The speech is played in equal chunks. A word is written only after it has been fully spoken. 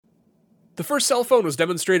The first cell phone was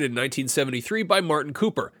demonstrated in 1973 by Martin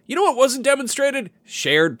Cooper. You know what wasn't demonstrated?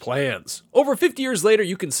 Shared plans. Over 50 years later,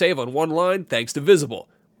 you can save on one line thanks to Visible.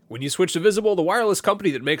 When you switch to Visible, the wireless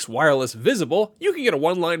company that makes wireless visible, you can get a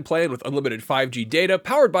one-line plan with unlimited 5G data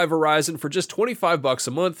powered by Verizon for just $25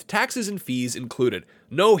 a month, taxes and fees included.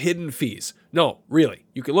 No hidden fees. No, really.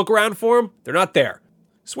 You can look around for them. They're not there.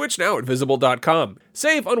 Switch now at Visible.com.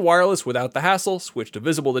 Save on wireless without the hassle. Switch to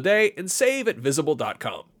Visible today and save at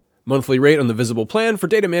Visible.com. Monthly rate on the Visible plan for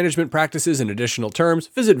data management practices and additional terms.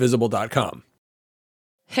 Visit Visible.com.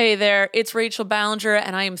 Hey there, it's Rachel Ballinger,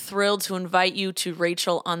 and I am thrilled to invite you to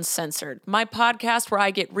Rachel Uncensored, my podcast where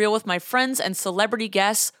I get real with my friends and celebrity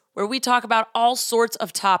guests, where we talk about all sorts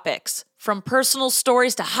of topics. From personal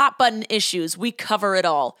stories to hot-button issues, we cover it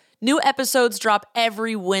all. New episodes drop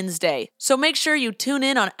every Wednesday, so make sure you tune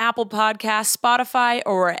in on Apple Podcasts, Spotify,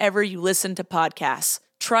 or wherever you listen to podcasts.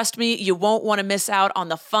 Trust me, you won't want to miss out on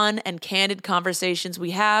the fun and candid conversations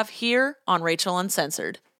we have here on Rachel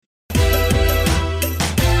Uncensored.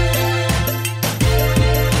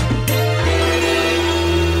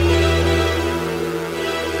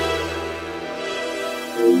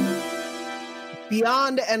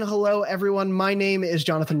 Beyond and hello, everyone. My name is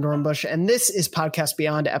Jonathan Dornbush, and this is Podcast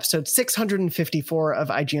Beyond, episode 654 of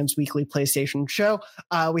IGN's weekly PlayStation show.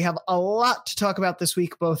 We have a lot to talk about this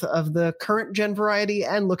week, both of the current gen variety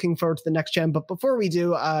and looking forward to the next gen. But before we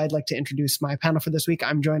do, I'd like to introduce my panel for this week.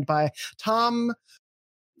 I'm joined by Tom,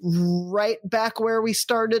 right back where we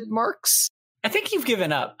started, Marks. I think you've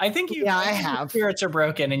given up. I think you. Yeah, I have. Spirits are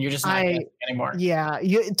broken, and you're just not anymore. Yeah,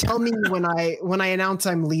 you tell me when I announce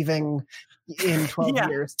I'm leaving in 12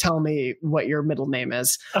 years. Tell me what your middle name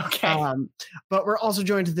is. Okay. But we're also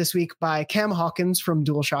joined this week by Cam Hawkins from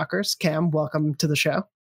Dual Shockers. Cam, welcome to the show.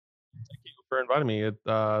 Thank you for inviting me.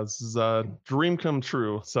 This is a dream come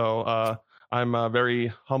true. So I'm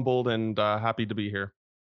very humbled and happy to be here.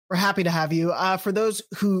 We're happy to have you. For those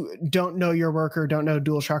who don't know your work or don't know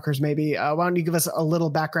Dual Shockers, maybe, why don't you give us a little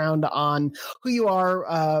background on who you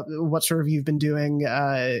are, what sort of you've been doing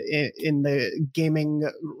in the gaming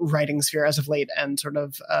writing sphere as of late, and sort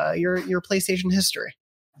of your PlayStation history.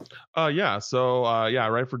 So I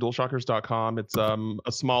write for DualShockers.com. It's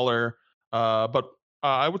a smaller, but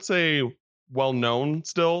I would say well-known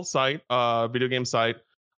still site, video game site.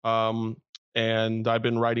 And I've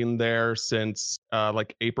been writing there since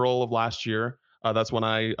like April of last year. That's when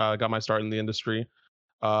I got my start in the industry.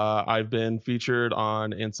 I've been featured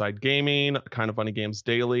on Inside Gaming, Kind of Funny Games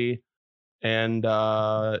Daily. And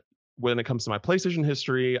when it comes to my PlayStation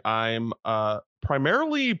history, I'm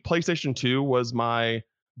primarily PlayStation 2 was my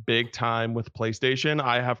big time with PlayStation.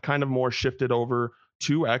 I have kind of more shifted over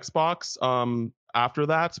to Xbox after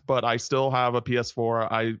that, but I still have a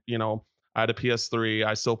PS4. I had a PS3.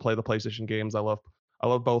 I still play the PlayStation games. I love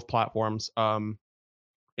both platforms.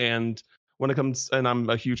 And when it comes, and I'm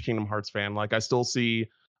a huge Kingdom Hearts fan. Like I still see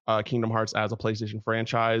Kingdom Hearts as a PlayStation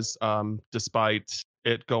franchise, despite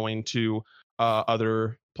it going to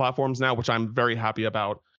other platforms now, which I'm very happy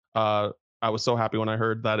about. I was so happy when I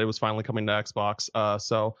heard that it was finally coming to Xbox.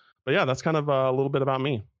 But yeah, that's kind of a little bit about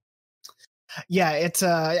me. Yeah, it's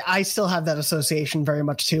I still have that association very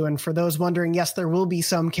much too. And for those wondering, yes, there will be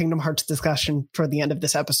some Kingdom Hearts discussion toward the end of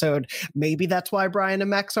this episode. Maybe that's why Brian and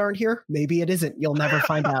Max aren't here. Maybe it isn't. You'll never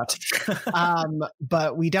find out.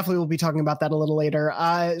 But we definitely will be talking about that a little later.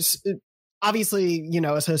 Obviously,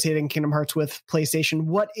 associating Kingdom Hearts with PlayStation,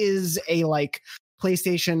 what is a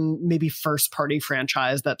PlayStation maybe first party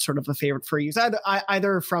franchise that's sort of a favorite for you?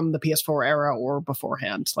 Either from the PS4 era or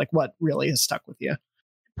beforehand? Like what really has stuck with you?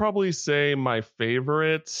 Probably say my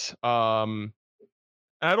favorite. I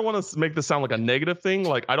don't want to make this sound like a negative thing.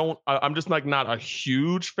 Like I'm just not a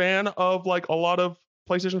huge fan of like a lot of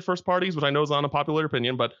PlayStation first parties, which I know is an unpopular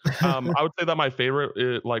opinion, but I would say that my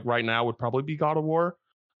favorite like right now would probably be God of War.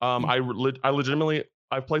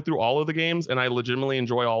 I've played through all of the games and I legitimately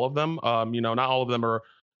enjoy all of them. Not all of them are,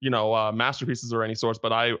 masterpieces or any sorts,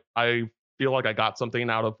 but I feel like I got something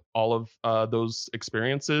out of all of those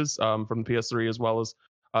experiences from the PS3 as well as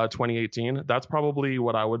 2018. That's probably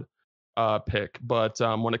what I would pick. But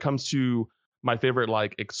when it comes to my favorite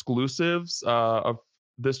like exclusives of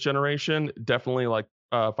this generation, definitely like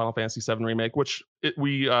Final Fantasy VII Remake, which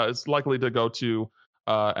is likely to go to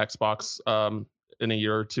Xbox in a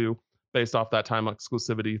year or two based off that time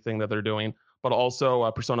exclusivity thing that they're doing. But also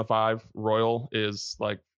Persona 5 Royal is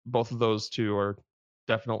like both of those two are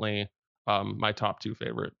definitely my top two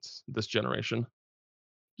favorites this generation.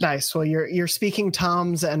 Nice. Well, you're speaking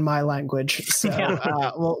Tom's and my language, so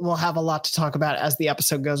we'll have a lot to talk about as the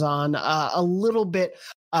episode goes on. A little bit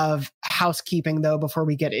of housekeeping, though, before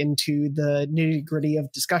we get into the nitty-gritty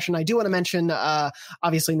of discussion. I do want to mention,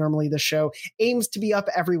 obviously, normally the show aims to be up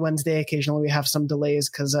every Wednesday. Occasionally we have some delays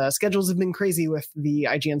because schedules have been crazy with the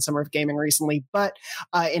IGN Summer of Gaming recently. But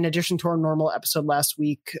in addition to our normal episode last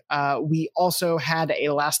week, we also had a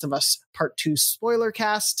Last of Us Part 2 spoiler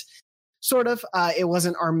cast. Sort of. It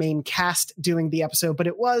wasn't our main cast doing the episode, but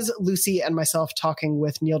it was Lucy and myself talking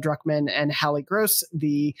with Neil Druckmann and Hallie Gross,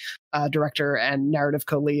 the director and narrative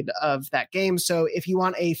co-lead of that game. So if you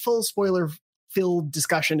want a full spoiler-filled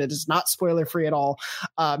discussion, it is not spoiler-free at all.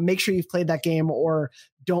 Make sure you've played that game or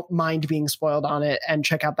don't mind being spoiled on it and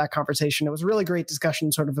check out that conversation. It was a really great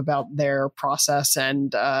discussion sort of about their process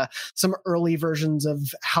and some early versions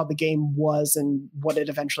of how the game was and what it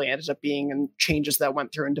eventually ended up being and changes that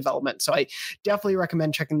went through in development. So I definitely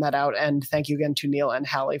recommend checking that out. And thank you again to Neil and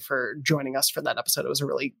Hallie for joining us for that episode. It was a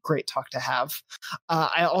really great talk to have.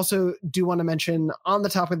 I also do want to mention on the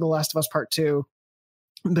topic of The Last of Us Part 2,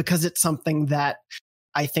 because it's something that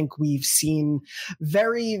I think we've seen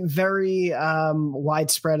very, very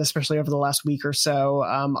widespread, especially over the last week or so.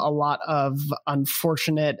 A lot of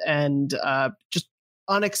unfortunate and just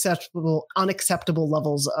unacceptable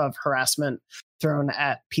levels of harassment thrown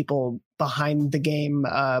at people behind the game,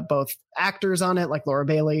 both actors on it like Laura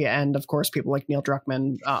Bailey and of course people like Neil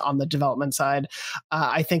Druckmann on the development side.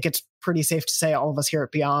 I think it's pretty safe to say all of us here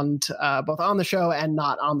at Beyond, both on the show and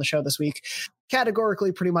not on the show this week,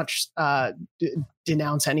 categorically pretty much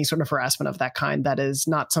denounce any sort of harassment of that kind. That is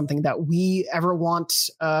not something that we ever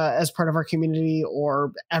want as part of our community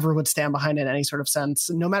or ever would stand behind in any sort of sense.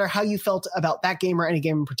 No matter how you felt about that game or any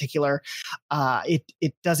game in particular,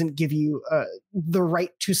 it doesn't give you the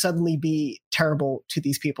right to suddenly be terrible to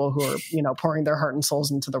these people who are, pouring their heart and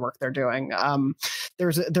souls into the work they're doing.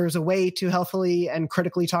 There's a way to healthily and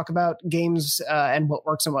critically talk about games and what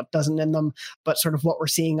works and what doesn't in them, but sort of what we're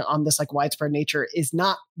seeing on this like widespread nature is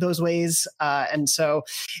not those ways. And so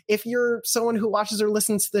if you're someone who watches or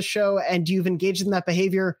listens to this show and you've engaged in that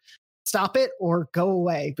behavior, stop it or go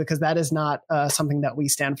away, because that is not something that we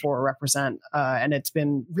stand for or represent. And it's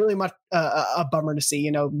been really much a bummer to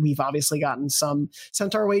see. We've obviously gotten some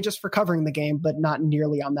sent our way just for covering the game, but not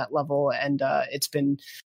nearly on that level. And it's been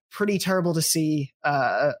pretty terrible to see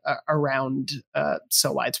around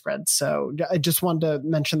so widespread. So I just wanted to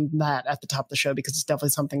mention that at the top of the show, because it's definitely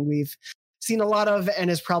something we've seen a lot of and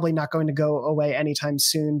is probably not going to go away anytime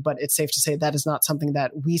soon. But it's safe to say that is not something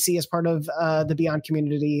that we see as part of the Beyond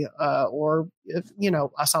community or,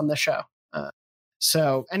 us on the show.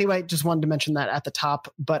 So anyway, just wanted to mention that at the top,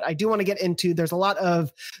 but I do want to get into, there's a lot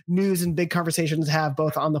of news and big conversations to have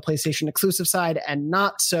both on the PlayStation exclusive side and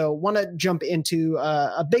not. So want to jump into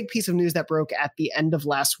a big piece of news that broke at the end of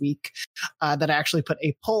last week that I actually put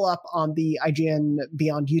a poll up on the IGN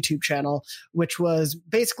Beyond YouTube channel, which was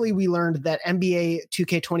basically we learned that NBA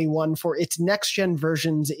 2K21 for its next gen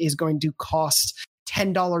versions is going to cost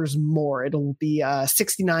 $10 more. It'll be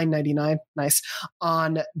 $69.99, nice,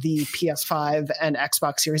 on the PS5 and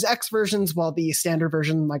Xbox Series X versions, while the standard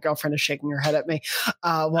version, my girlfriend is shaking her head at me.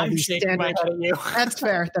 While I'm the shaking my head at you. That's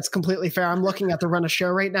fair. That's completely fair. I'm looking at the run of show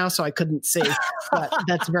right now, so I couldn't see, but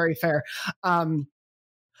that's very fair.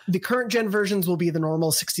 The current gen versions will be the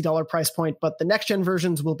normal $60 price point, but the next gen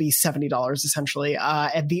versions will be $70 essentially.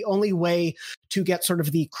 And the only way to get sort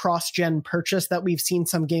of the cross-gen purchase that we've seen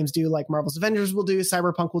some games do, like Marvel's Avengers will do,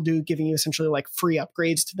 Cyberpunk will do, giving you essentially like free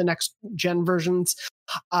upgrades to the next gen versions.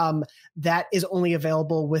 That is only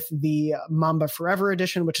available with the Mamba Forever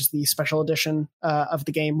edition, which is the special edition of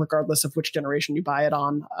the game, regardless of which generation you buy it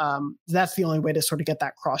on. That's the only way to sort of get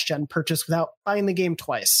that cross-gen purchase without buying the game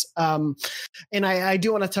twice. And I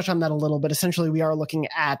do want to touch on that a little bit. Essentially, we are looking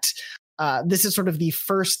at this is sort of the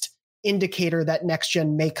first indicator that next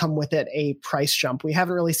gen may come with it a price jump. We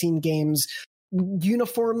haven't really seen games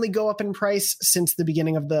uniformly go up in price since the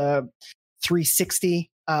beginning of the 360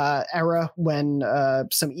 era, when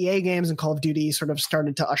some EA games and Call of Duty sort of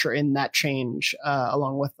started to usher in that change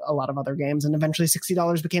along with a lot of other games, and eventually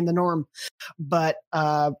 $60 became the norm. But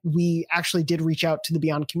we actually did reach out to the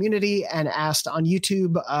Beyond community and asked on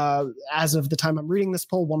YouTube. As of the time I'm reading this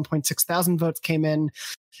poll, 1.6 thousand votes came in.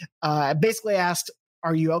 Basically asked,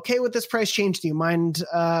 are you okay with this price change? Do you mind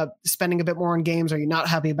spending a bit more on games? Are you not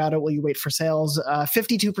happy about it? Will you wait for sales?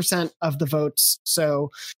 52% of the votes, so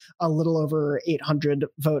a little over 800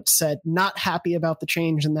 votes, said not happy about the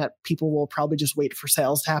change and that people will probably just wait for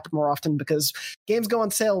sales to happen more often, because games go on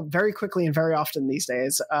sale very quickly and very often these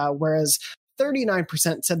days. Whereas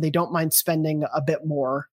 39% said they don't mind spending a bit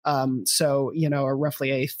more. So,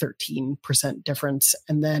 roughly a 13% difference.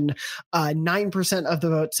 And then 9% of the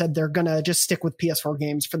vote said they're going to just stick with PS4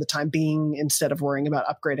 games for the time being instead of worrying about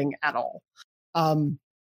upgrading at all.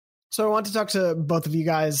 So I want to talk to both of you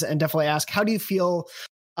guys and definitely ask, how do you feel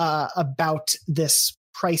about this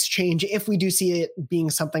price change? If we do see it being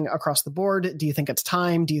something across the board, do you think it's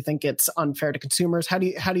time? Do you think it's unfair to consumers? How do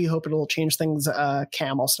you hope it will change things?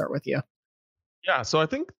 Cam, I'll start with you. Yeah, so I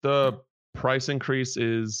think the price increase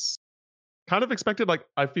is kind of expected. Like,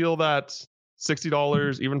 I feel that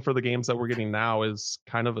 $60, even for the games that we're getting now, is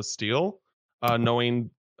kind of a steal, knowing,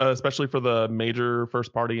 especially for the major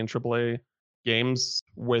first party and AAA games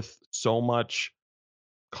with so much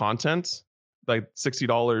content. Like,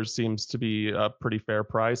 $60 seems to be a pretty fair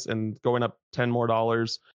price, and going up $10 more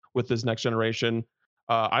with this next generation,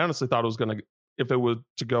 I honestly thought it was going to, if it were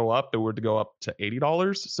to go up, it would go up to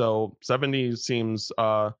 $80. So 70 seems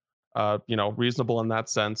reasonable in that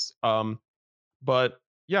sense. But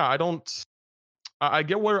yeah, I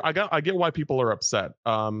get why people are upset.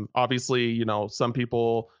 Obviously, some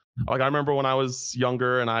people, like, I remember when I was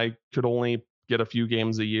younger and I could only get a few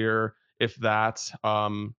games a year, if that.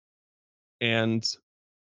 But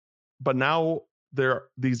now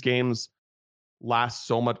these games last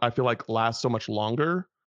so much, I feel like last so much longer.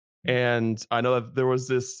 And I know that there was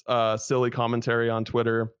this silly commentary on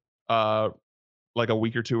Twitter like a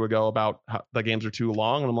week or two ago about how the games are too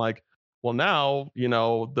long. And I'm like, well, now,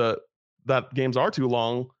 that games are too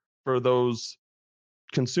long for those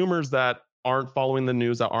consumers that aren't following the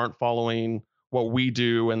news, that aren't following what we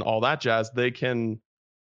do and all that jazz. They get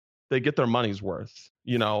their money's worth.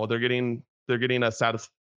 They're getting a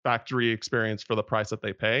satisfactory experience for the price that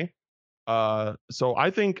they pay. So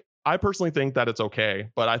I personally think that it's okay,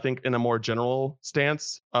 but I think in a more general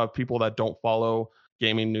stance of people that don't follow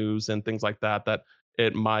gaming news and things like that, that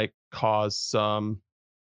it might cause some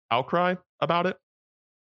outcry about it.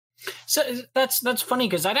 So that's funny,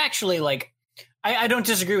 because I'd actually I don't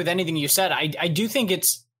disagree with anything you said. I do think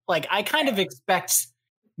it's like, I kind of expect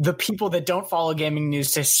the people that don't follow gaming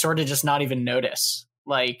news to sort of just not even notice.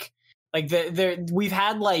 We've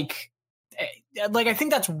had I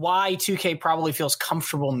think that's why 2K probably feels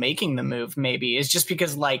comfortable making the move, maybe, is just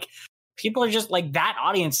because people are just that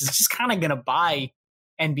audience is just kind of going to buy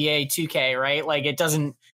NBA 2K, right? It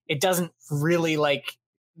doesn't really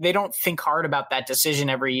they don't think hard about that decision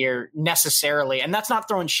every year necessarily. And that's not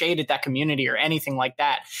throwing shade at that community or anything like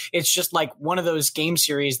that. It's just one of those game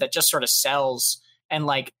series that just sort of sells. And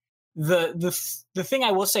the thing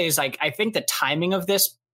I will say is I think the timing of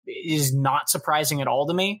this is not surprising at all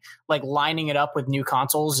to me. Lining it up with new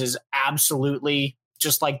consoles is absolutely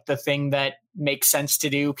just the thing that makes sense to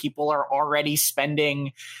do. People are already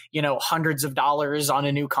spending, hundreds of dollars on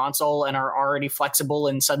a new console and are already flexible.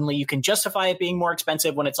 And suddenly you can justify it being more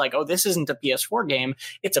expensive when it's oh, this isn't a PS4 game,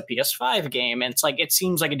 it's a PS5 game. And it's it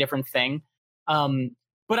seems like a different thing.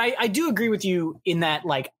 But I do agree with you in that,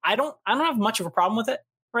 I don't have much of a problem with it,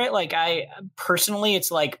 right? I personally,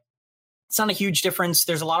 it's not a huge difference.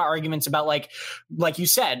 There's a lot of arguments about like you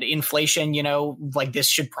said, inflation, this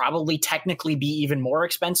should probably technically be even more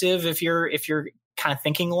expensive if you're kind of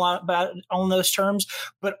thinking a lot about it on those terms,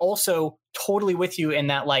 but also totally with you in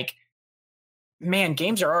that, man,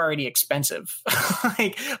 games are already expensive.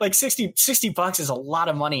 like $60 is a lot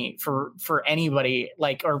of money for anybody,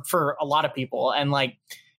 or for a lot of people. And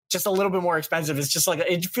just a little bit more expensive is just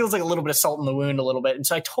it feels like a little bit of salt in the wound a little bit. And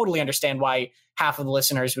so I totally understand why half of the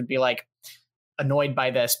listeners would be annoyed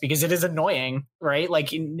by this, because it is annoying, right?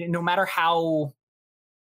 No matter how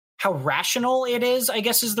rational it is, I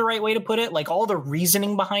guess is the right way to put it. All the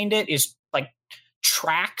reasoning behind it is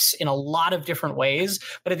tracks in a lot of different ways.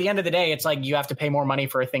 But at the end of the day, it's you have to pay more money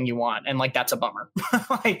for a thing you want. And that's a bummer,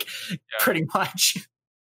 pretty much.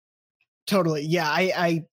 Totally. Yeah.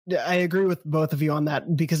 I agree with both of you on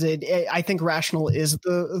that, because I think rational is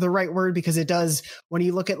the right word, because it does, when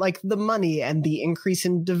you look at the money and the increase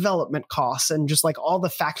in development costs and just all the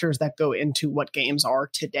factors that go into what games are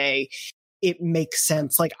today, it makes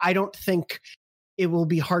sense. I don't think it will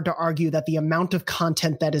be hard to argue that the amount of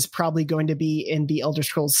content that is probably going to be in the Elder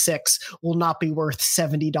Scrolls 6 will not be worth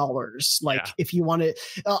 $70. If you want to,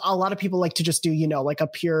 a lot of people like to just do, a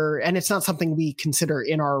pure, and it's not something we consider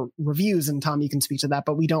in our reviews, and Tom, you can speak to that,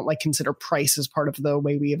 but we don't consider price as part of the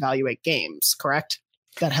way we evaluate games, correct?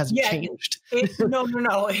 That hasn't changed.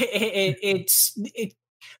 No.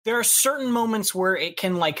 There are certain moments where it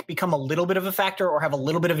can become a little bit of a factor or have a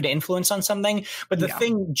little bit of an influence on something. But the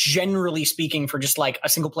thing, generally speaking, for just a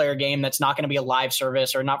single player game that's not going to be a live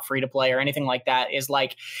service or not free to play or anything like that, is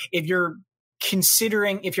if you're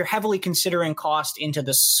if you're heavily considering cost into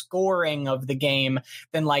the scoring of the game,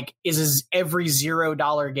 then like is every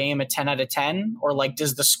 $0 game a 10 out of 10, or like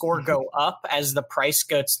does the score go up as the price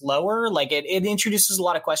gets lower? Like it introduces a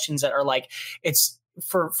lot of questions that are like, it's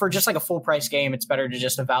for just like a full price game, it's better to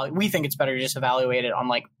just we think it's better to just evaluate it on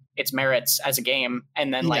like its merits as a game,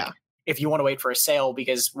 and then like if you want to wait for a sale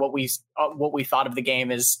because what we thought of the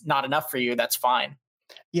game is not enough for you, that's fine.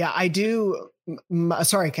 Yeah, I do.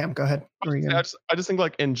 Sorry, Cam, go ahead. I just think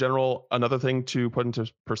like in general, another thing to put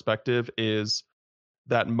into perspective is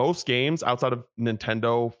that most games outside of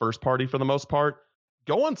Nintendo first party, for the most part,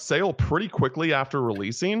 go on sale pretty quickly after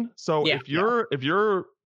releasing. So if you're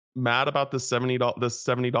mad about this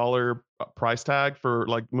 $70 price tag for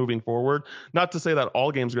like moving forward, not to say that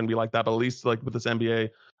all games are going to be like that, but at least like with this NBA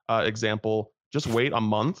example, just wait a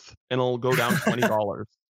month and it'll go down $20.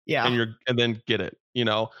 Yeah, and then get it.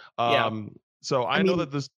 So I know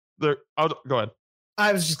that go ahead.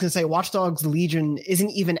 I was just going to say, Watch Dogs Legion isn't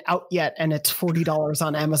even out yet, and it's $40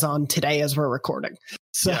 on Amazon today as we're recording.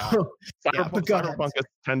 So, Cyberpunk is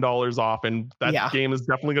 $10 off, and that game is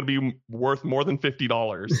definitely going to be worth more than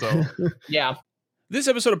 $50. So, yeah. This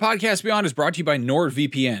episode of Podcast Beyond is brought to you by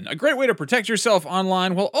NordVPN, a great way to protect yourself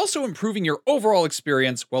online while also improving your overall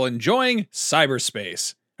experience while enjoying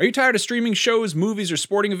cyberspace. Are you tired of streaming shows, movies, or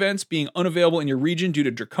sporting events being unavailable in your region due to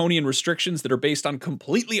draconian restrictions that are based on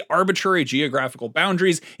completely arbitrary geographical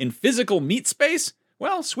boundaries in physical meat space?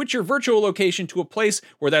 Well, switch your virtual location to a place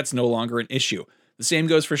where that's no longer an issue. The same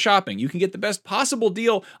goes for shopping. You can get the best possible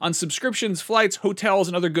deal on subscriptions, flights, hotels,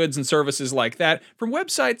 and other goods and services like that from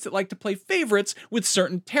websites that like to play favorites with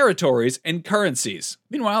certain territories and currencies.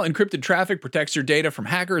 Meanwhile, encrypted traffic protects your data from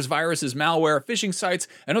hackers, viruses, malware, phishing sites,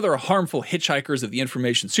 and other harmful hitchhikers of the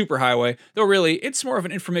information superhighway, though really, it's more of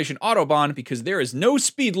an information autobahn because there is no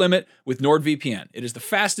speed limit with NordVPN. It is the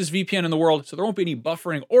fastest VPN in the world, so there won't be any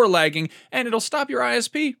buffering or lagging, and it'll stop your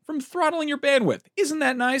ISP from throttling your bandwidth. Isn't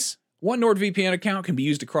that nice? One NordVPN account can be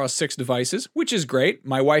used across 6 devices, which is great.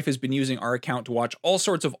 My wife has been using our account to watch all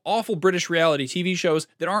sorts of awful British reality TV shows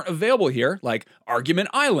that aren't available here, like Argument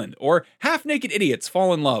Island or Half-Naked Idiots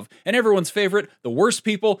Fall in Love, and everyone's favorite, The Worst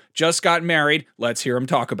People Just Got Married. Let's hear them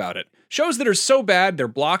talk about it. Shows that are so bad they're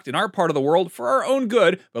blocked in our part of the world for our own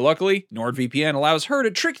good, but luckily, NordVPN allows her to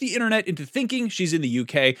trick the internet into thinking she's in the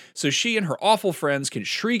UK, so she and her awful friends can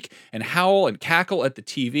shriek and howl and cackle at the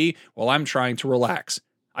TV while I'm trying to relax.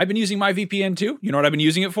 I've been using my VPN too. You know what I've been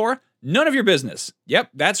using it for? None of your business.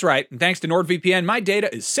 Yep, that's right. And thanks to NordVPN, my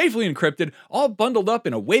data is safely encrypted, all bundled up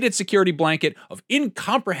in a weighted security blanket of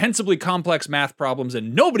incomprehensibly complex math problems,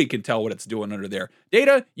 and nobody can tell what it's doing under there.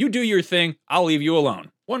 Data, you do your thing. I'll leave you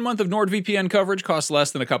alone. 1 month of NordVPN coverage costs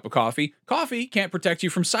less than a cup of coffee. Coffee can't protect you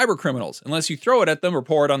from cyber criminals unless you throw it at them or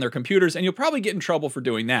pour it on their computers, and you'll probably get in trouble for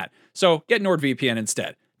doing that. So get NordVPN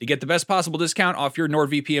instead. To get the best possible discount off your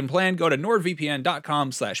NordVPN plan, go to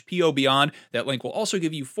nordvpn.com/POBeyond. That link will also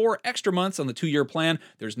give you 4 extra months on the 2-year plan.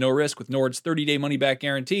 There's no risk with Nord's 30-day money-back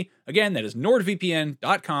guarantee. Again, that is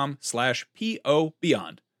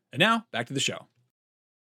nordvpn.com/POBeyond. And now, back to the show.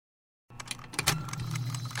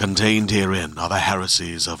 Contained herein are the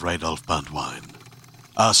heresies of Radolf Burntwine,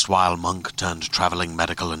 erstwhile monk turned traveling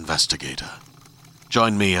medical investigator.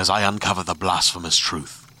 Join me as I uncover the blasphemous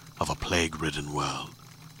truth of a plague-ridden world.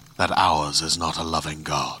 That ours is not a loving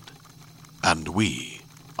God, and we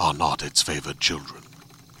are not its favored children.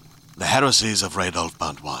 The Heresies of Radolf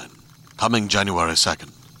Burntwine, coming January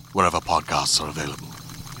 2nd, wherever podcasts are available.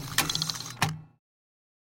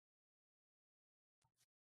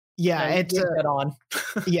 Yeah, it's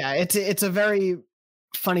it's a very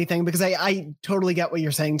funny thing because I totally get what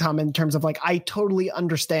you're saying, Tom, in terms of like I totally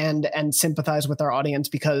understand and sympathize with our audience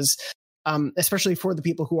because especially for the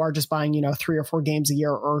people who are just buying, 3 or 4 games a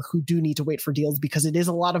year or who do need to wait for deals because it is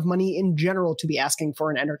a lot of money in general to be asking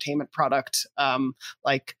for an entertainment product.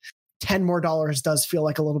 Like $10 more does feel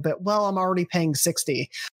like a little bit, well, I'm already paying $60.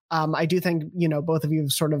 I do think, both of you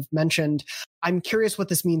have sort of mentioned, I'm curious what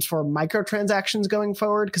this means for microtransactions going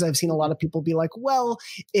forward, because I've seen a lot of people be like, well,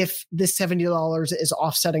 if this $70 is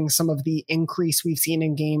offsetting some of the increase we've seen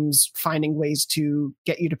in games, finding ways to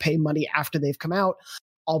get you to pay money after they've come out,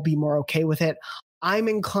 I'll be more okay with it. I'm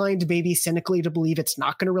inclined maybe cynically to believe it's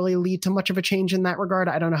not going to really lead to much of a change in that regard.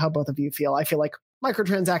 I don't know how both of you feel. I feel like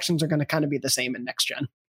microtransactions are going to kind of be the same in next gen. I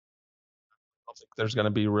don't think there's going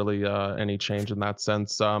to be really any change in that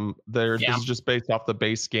sense. This is just based off the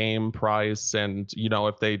base game price, and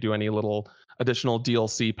if they do any little additional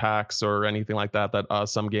DLC packs or anything like that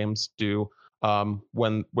some games do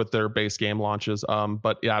when with their base game launches.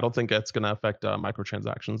 But yeah, I don't think it's going to affect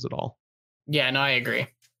microtransactions at all. Yeah, no, I agree.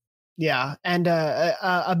 Yeah. And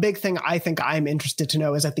a big thing I think I'm interested to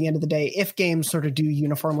know is at the end of the day, if games sort of do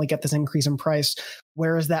uniformly get this increase in price,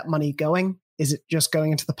 where is that money going? Is it just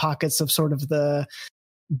going into the pockets of sort of the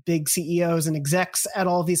big CEOs and execs at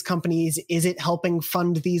all of these companies? Is it helping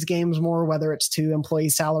fund these games more, whether it's to employee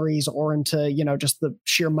salaries or into, you know, just the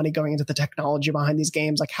sheer money going into the technology behind these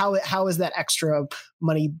games? Like how is that extra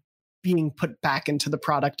money being put back into the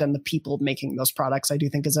product and the people making those products? I do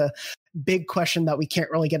think is a big question that we can't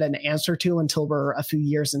really get an answer to until we're a few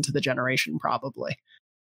years into the generation, probably.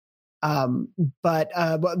 But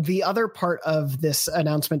the other part of this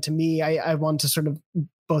announcement to me, I want to sort of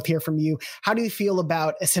both hear from you. How do you feel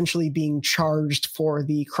about essentially being charged for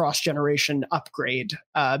the cross-generation upgrade?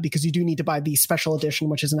 Because you do need to buy the special edition,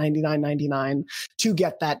 which is $99.99 to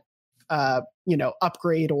get that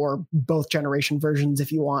upgrade, or both generation versions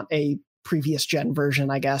if you want a previous gen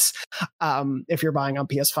version, I guess, if you're buying on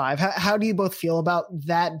PS5. How do you both feel about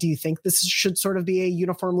that? Do you think this should sort of be a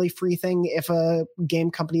uniformly free thing if a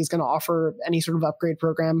game company is going to offer any sort of upgrade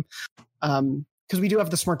program? Because we do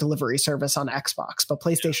have the smart delivery service on Xbox, but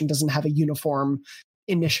PlayStation doesn't have a uniform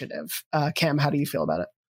initiative. Cam, how do you feel about it?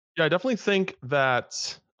 Yeah, I definitely think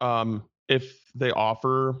that if they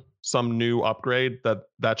offer some new upgrade,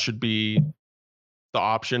 that should be the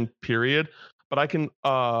option, period. But I can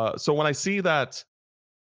so when I see that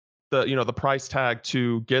the price tag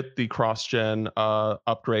to get the cross-gen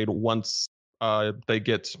upgrade once they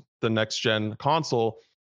get the next gen console,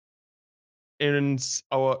 and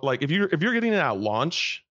like if you're getting it at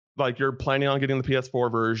launch, like you're planning on getting the PS4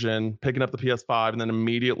 version, picking up the PS5, and then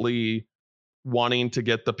immediately wanting to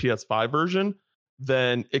get the PS5 version,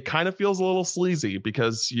 then it kind of feels a little sleazy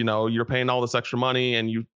because you're paying all this extra money and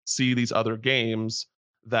you see these other games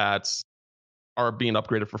that are being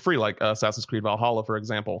upgraded for free, like Assassin's Creed Valhalla, for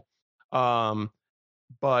example.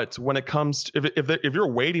 But when it comes to if you're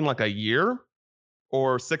waiting like a year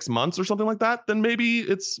or 6 months or something like that, then maybe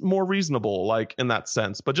it's more reasonable, like in that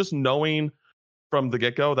sense. But just knowing from the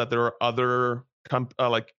get-go that there are other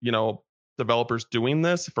developers doing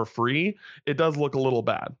this for free, it does look a little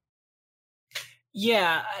bad.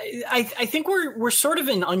 Yeah, I think we're sort of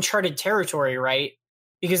in uncharted territory, right?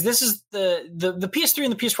 Because this is the PS3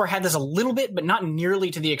 and the PS4 had this a little bit, but not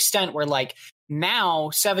nearly to the extent where, like, now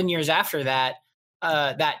 7 years after that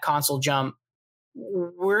console jump,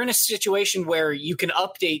 we're in a situation where you can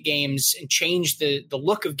update games and change the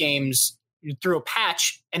look of games through a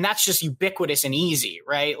patch, and that's just ubiquitous and easy,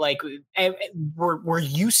 right? Like we're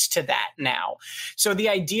used to that now. So the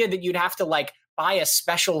idea that you'd have to like buy a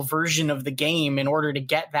special version of the game in order to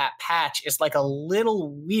get that patch is like a little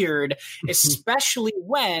weird, especially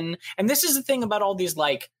when, and this is the thing about all these,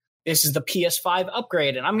 like, this is the PS5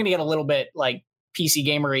 upgrade, and I'm going to get a little bit like PC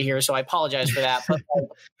gamery here, so I apologize for that. But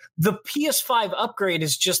the PS5 upgrade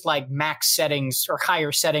is just like max settings or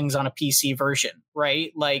higher settings on a PC version,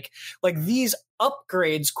 right? Like these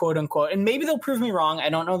upgrades, quote unquote, and maybe they'll prove me wrong, I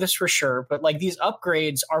don't know this for sure, but like these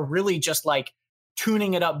upgrades are really just like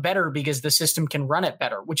tuning it up better because the system can run it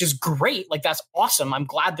better, which is great. Like, that's awesome. I'm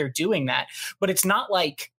glad they're doing that. But it's not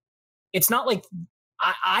like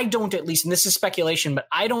I don't, at least, and this is speculation, but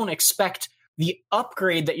I don't expect the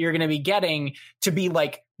upgrade that you're going to be getting to be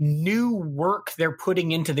like new work they're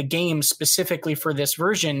putting into the game specifically for this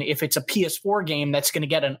version. If it's a PS4 game that's going to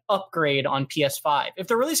get an upgrade on PS5, if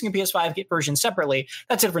they're releasing a PS5 version separately,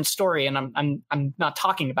 that's a different story. And I'm not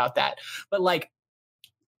talking about that, but like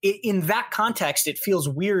in that context, it feels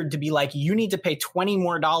weird to be like, you need to pay $20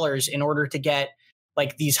 more in order to get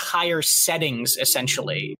like these higher settings,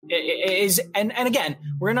 essentially. And again,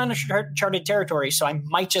 we're in uncharted territory, so I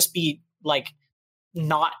might just be like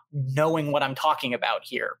not knowing what I'm talking about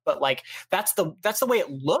here, but like that's the way it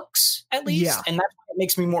looks, at least. Yeah. And that's what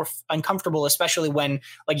makes me more uncomfortable, especially when,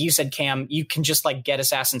 like you said, Cam, you can just like get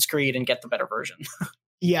Assassin's Creed and get the better version.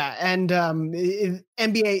 Yeah, and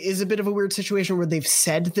NBA is a bit of a weird situation where they've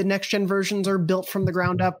said the next gen versions are built from the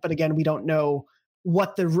ground up, but again, we don't know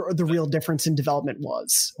what the real difference in development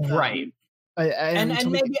was. Right. And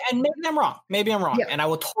maybe I'm wrong. Maybe I'm wrong, yeah. And I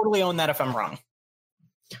will totally own that if I'm wrong.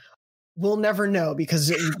 We'll never know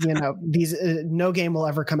because these no game will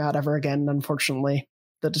ever come out ever again. Unfortunately,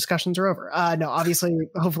 the discussions are over. No, obviously,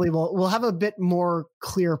 hopefully we'll have a bit more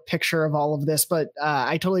clear picture of all of this. But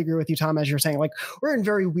I totally agree with you, Tom, as you're saying, like, we're in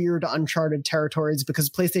very weird, uncharted territories because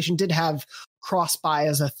PlayStation did have cross-buy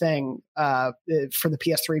as a thing for the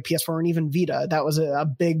PS3, PS4, and even Vita. That was a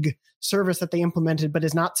big service that they implemented, but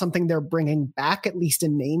is not something they're bringing back, at least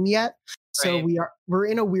in name yet. So Right. we're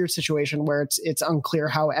in a weird situation where it's unclear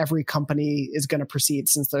how every company is going to proceed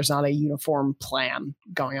since there's not a uniform plan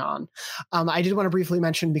going on. I did want to briefly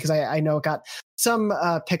mention, because I know it got some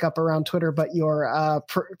pickup around Twitter, but your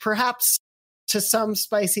perhaps to some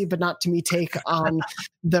spicy but not to me take on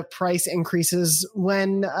the price increases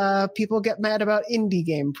when people get mad about indie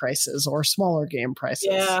game prices or smaller game prices.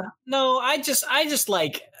 Yeah. No, I just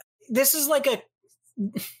like, this is like a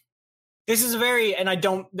this is very, and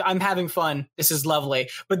I'm having fun. This is lovely.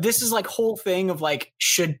 But this is like whole thing of like,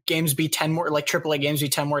 should games be 10 more, like AAA games be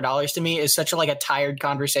 $10 more to me is such a, like a tired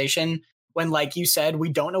conversation when, like you said, we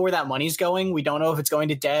don't know where that money's going. We don't know if it's going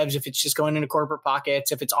to devs, if it's just going into corporate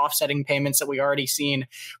pockets, if it's offsetting payments that we already seen.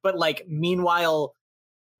 But like, meanwhile,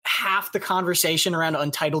 half the conversation around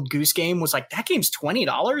Untitled Goose Game was like, that game's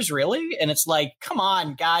 $20, really? And it's like, come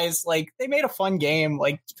on, guys, like they made a fun game,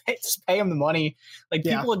 like just pay them the money. Like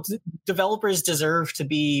people, developers deserve to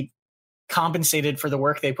be compensated for the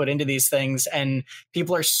work they put into these things, and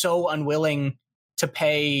people are so unwilling to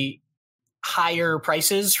pay higher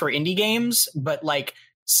prices for indie games, but like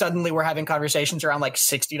suddenly we're having conversations around like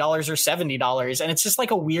 $60 or $70, and it's just like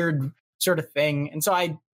a weird sort of thing. And so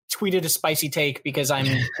I tweeted a spicy take because I'm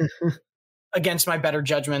against my better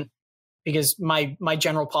judgment, because my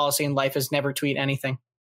general policy in life is never tweet anything.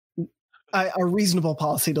 A reasonable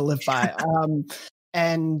policy to live by.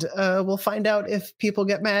 And we'll find out if people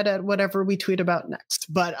get mad at whatever we tweet about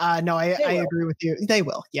next. But no, I agree with you. They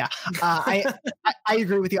will. Yeah. I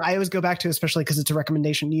agree with you. I always go back to, especially because it's a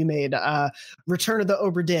recommendation you made, Return of the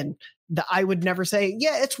Obra Dinn. I would never say,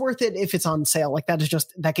 yeah, it's worth it if it's on sale. Like that is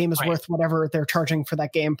just, that game is worth whatever they're charging for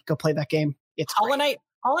that game. Go play that game. It's Hollow Knight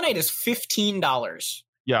is $15.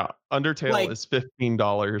 Yeah, Undertale is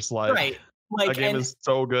 $15. Like, that game is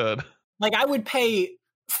so good. Like I would pay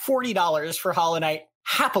 $40 for Hollow Knight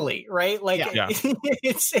happily, right? Like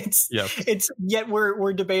it's yet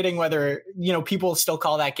we're debating whether, you know, people still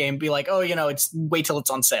call that game, be like, oh, you know, it's wait till it's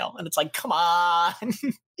on sale, and it's like, come on.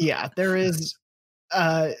 Yeah, there is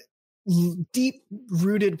deep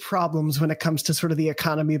rooted problems when it comes to sort of the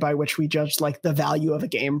economy by which we judge like the value of a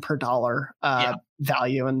game per dollar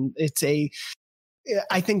value, and it's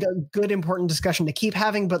I think a good important discussion to keep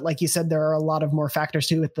having, but like you said, there are a lot of more factors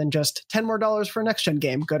to it than just $10 more for a next gen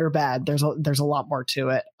game, good or bad. There's a lot more to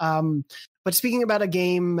it. But speaking about a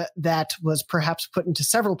game that was perhaps put into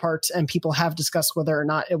several parts and people have discussed whether or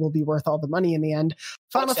not it will be worth all the money in the end,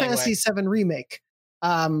 Final Fantasy VII Remake.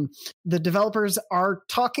 The developers are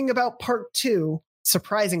talking about part 2.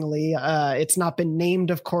 Surprisingly, it's not been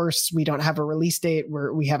named, of course. We don't have a release date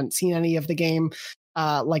where we haven't seen any of the game.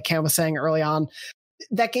 Like Cam was saying early on,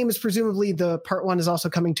 that game is presumably, the part 1 is also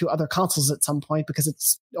coming to other consoles at some point because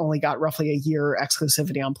it's only got roughly a year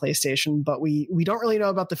exclusivity on PlayStation. But we don't really know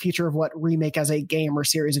about the future of what Remake as a game or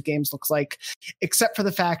series of games looks like, except for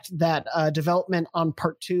the fact that development on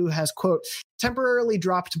part 2 has, quote, temporarily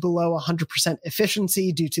dropped below 100%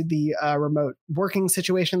 efficiency due to the remote working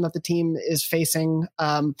situation that the team is facing.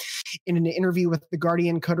 In an interview with The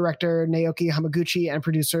Guardian, co-director Naoki Hamaguchi and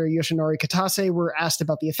producer Yoshinori Katase were asked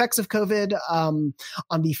about the effects of COVID on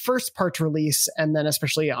the first part release, and then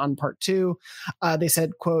especially on part 2. They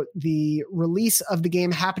said, quote, the release of the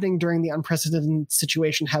game happening during the unprecedented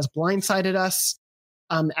situation has blindsided us.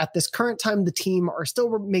 At this current time, the team are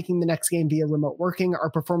still making the next game via remote working. Our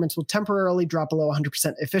performance will temporarily drop below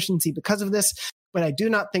 100% efficiency because of this, but I do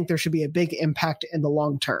not think there should be a big impact in the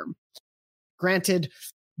long term. Granted,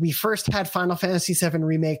 we first had Final Fantasy VII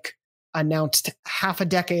Remake announced half a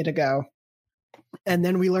decade ago, and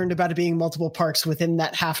then we learned about it being multiple parts within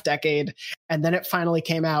that half decade, and then it finally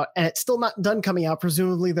came out, and it's still not done coming out.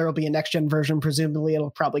 Presumably there will be a next-gen version. Presumably it'll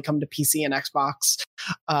probably come to PC and Xbox,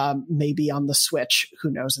 maybe on the Switch.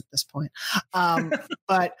 Who knows at this point?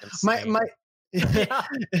 But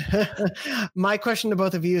my question to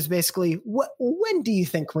both of you is basically, when do you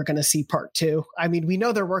think we're going to see part 2? I mean, we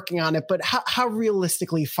know they're working on it, but how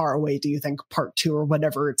realistically far away do you think part 2 or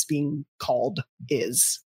whatever it's being called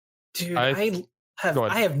is? Dude, I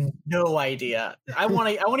have no idea. I want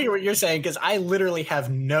to hear what you're saying, because I literally have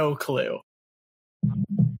no clue. I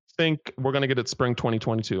think we're going to get it spring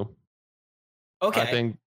 2022.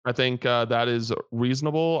 Okay. I think that is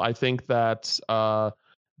reasonable. I think that because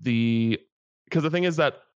the thing is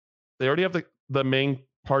that they already have the main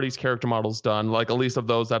party's character models done, like at least of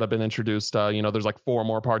those that have been introduced. There's like 4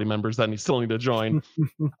 more party members that still need to join.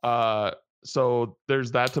 So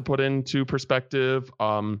there's that to put into perspective.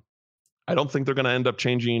 I don't think they're going to end up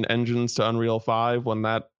changing engines to Unreal 5 when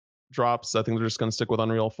that drops. I think they're just going to stick with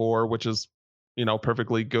Unreal 4, which is,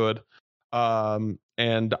 perfectly good. And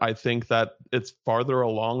I think that it's farther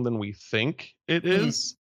along than we think it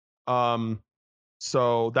is.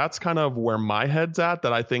 So that's kind of where my head's at.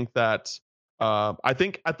 That I think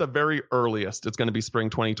at the very earliest it's going to be spring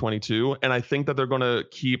 2022, and I think that they're going to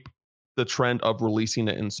keep the trend of releasing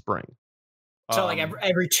it in spring. So like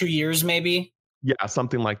every 2 years, maybe. Yeah,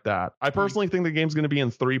 something like that. I personally think the game's going to be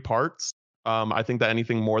in 3 parts. I think that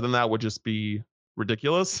anything more than that would just be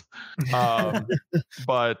ridiculous.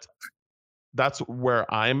 But that's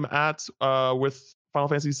where I'm at with Final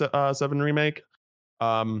Fantasy VII Remake.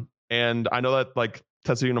 And I know that like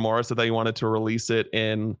Tetsuya Nomura said that he wanted to release it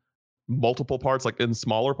in multiple parts, like in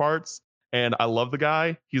smaller parts. And I love the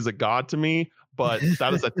guy. He's a god to me, but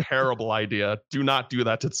that is a terrible idea. Do not do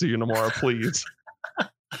that, Tetsuya Nomura, please.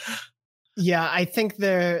 Yeah, I think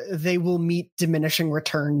they will meet diminishing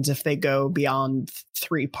returns if they go beyond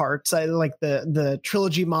 3 parts. I like the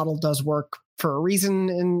trilogy model does work for a reason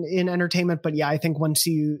in entertainment, but yeah, I think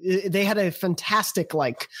they had a fantastic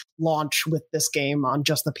like launch with this game on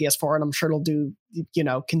just the PS4, and I'm sure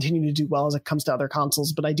it'll continue to do well as it comes to other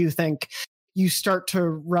consoles. But I do think you start to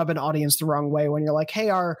rub an audience the wrong way when you're like, hey,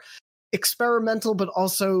 our experimental but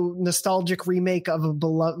also nostalgic remake of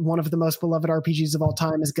one of the most beloved RPGs of all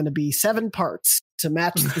time is going to be 7 parts to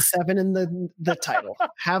match the 7 in the title.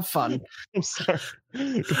 Have fun. I'm sorry.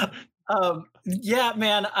 Yeah,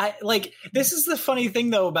 man. I like this is the funny thing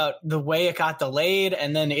though about the way it got delayed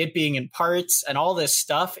and then it being in parts and all this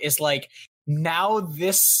stuff is like now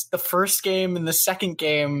the first game and the second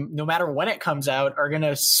game, no matter when it comes out, are going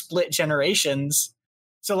to split generations.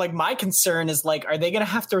 So like my concern is like, are they going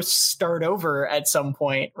to have to start over at some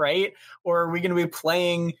point, right? Or are we going to be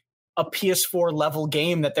playing a PS4 level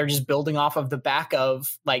game that they're just building off of the back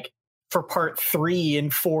of like for part 3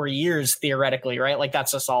 in 4 years, theoretically, right? Like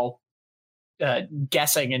that's us all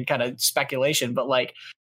guessing and kind of speculation, but like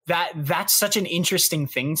that's such an interesting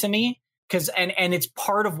thing to me because and it's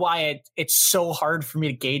part of why it's so hard for me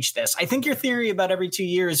to gauge this. I think your theory about every 2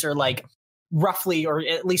 years or like roughly, or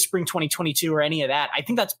at least spring 2022 or any of that, I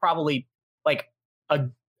think that's probably like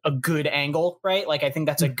a good angle, right? Like I think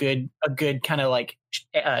that's a good kind of like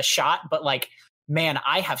shot, but like man,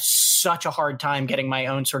 I have such a hard time getting my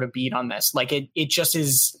own sort of beat on this. Like it just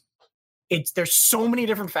is. There's so many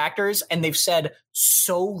different factors and they've said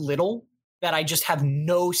so little that I just have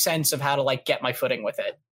no sense of how to like get my footing with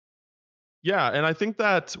it. Yeah. And I think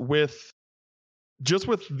that with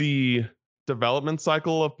the development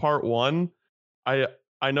cycle of part 1,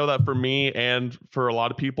 I know that for me and for a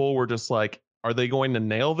lot of people, we're just like, are they going to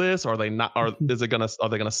nail this? Are they not? Are they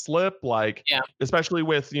gonna slip? Like, yeah. Especially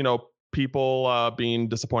with, people being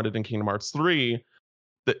disappointed in Kingdom Hearts 3,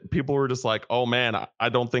 that people were just like, oh man, I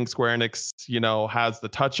don't think Square Enix, has the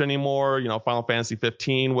touch anymore. Final Fantasy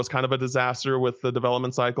 15 was kind of a disaster with the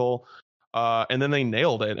development cycle. And then they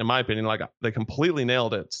nailed it, in my opinion. Like they completely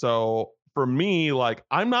nailed it. So for me, like,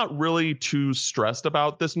 I'm not really too stressed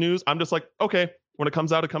about this news. I'm just like, okay, when it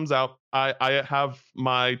comes out, it comes out. I have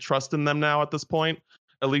my trust in them now at this point,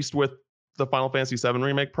 at least with the Final Fantasy VII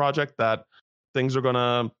Remake project, that things are going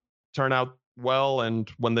to turn out well. And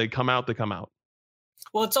when they come out, they come out.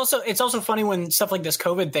 Well, it's also funny when stuff like this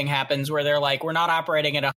COVID thing happens where they're like, we're not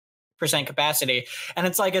operating at 100% capacity. And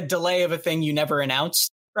it's like a delay of a thing you never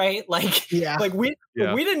announced, right? Like, yeah. Like we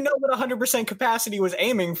didn't know what 100% capacity was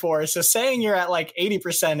aiming for. So saying you're at like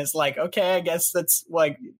 80% is like, okay, I guess that's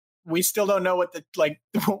like, we still don't know what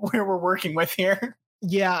where we're working with here.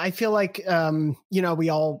 Yeah, I feel like, we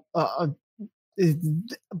all,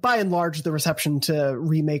 by and large, the reception to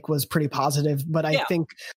Remake was pretty positive, but I think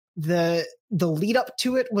the lead up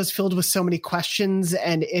to it was filled with so many questions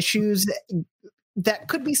and issues that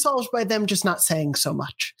could be solved by them just not saying so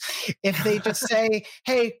much. If they just say,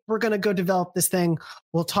 hey, we're going to go develop this thing,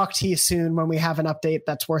 we'll talk to you soon when we have an update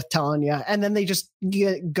that's worth telling you, and then they just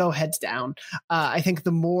go heads down. I think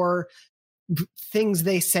the more things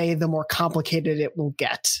they say, the more complicated it will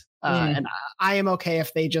get. And I am okay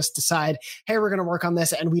if they just decide, hey, we're going to work on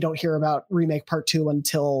this, and we don't hear about Remake Part 2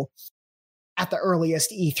 until at the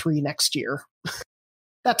earliest E3 next year.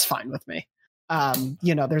 That's fine with me.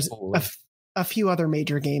 There's a few other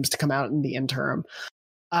major games to come out in the interim.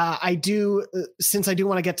 Since I do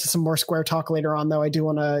want to get to some more Square talk later on, though, I do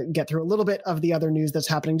want to get through a little bit of the other news that's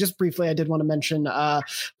happening. Just briefly, I did want to mention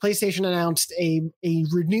PlayStation announced a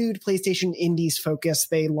renewed PlayStation Indies focus.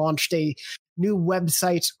 They launched a new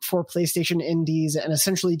website for PlayStation Indies and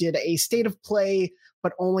essentially did a state of play,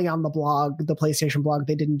 but only on the blog, the PlayStation blog.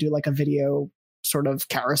 They didn't do like a video sort of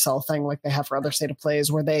carousel thing like they have for other state of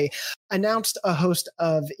plays, where they announced a host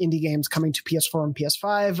of indie games coming to PS4 and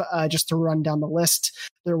PS5. Just to run down the list,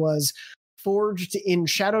 there was Forged in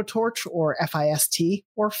Shadow Torch, or FIST,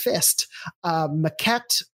 or Fist,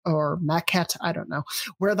 Maquette, or Maquette, I don't know.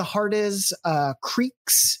 Where the Heart Is,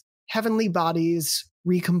 Creeks, Heavenly Bodies,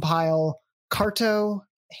 Recompile, Carto,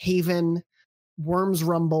 Haven, Worms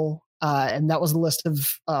Rumble, and that was the list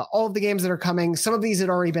of all of the games that are coming. Some of these had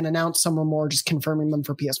already been announced. Some were more just confirming them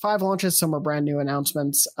for PS5 launches. Some were brand new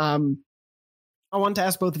announcements. I want to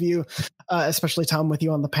ask both of you, especially Tom, with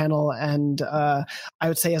you on the panel, and I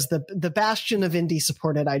would say as the bastion of indie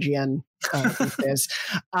support at IGN these days.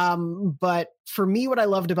 But for me, what I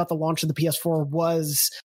loved about the launch of the PS4 was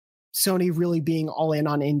Sony really being all in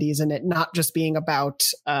on indies, and it not just being about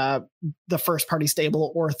the first party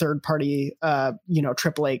stable or third party,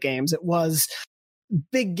 AAA games. It was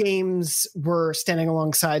big games were standing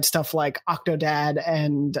alongside stuff like Octodad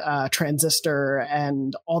and Transistor,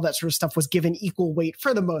 and all that sort of stuff was given equal weight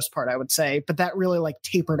for the most part, I would say. But that really like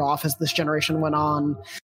tapered off as this generation went on.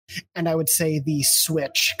 And I would say the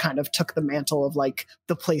Switch kind of took the mantle of like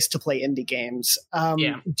the place to play indie games.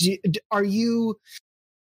 Are you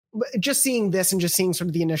just seeing this and just seeing sort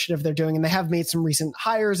of the initiative they're doing, and they have made some recent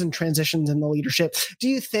hires and transitions in the leadership? Do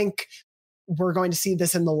you think we're going to see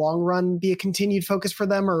this in the long run be a continued focus for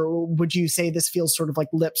them, or would you say this feels sort of like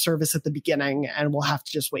lip service at the beginning and we'll have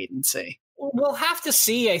to just wait and see? We'll have to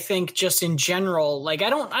see. I think just in general, like I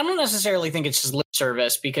don't necessarily think it's just lip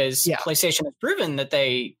service, because PlayStation has proven that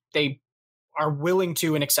they are willing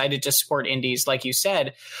to and excited to support indies, like you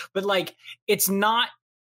said, but like it's not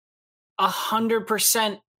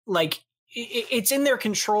 100% like it's in their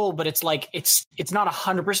control, but it's like it's not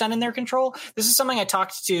 100% in their control. This is something I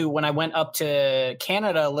talked to when I went up to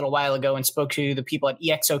Canada a little while ago and spoke to the people at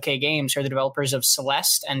EXOK Games, who are the developers of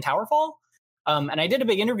Celeste and Towerfall. And I did a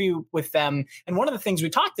big interview with them. And one of the things we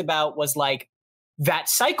talked about was like that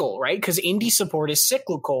cycle, right? Because indie support is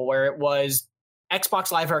cyclical, where it was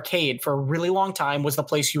Xbox Live Arcade for a really long time was the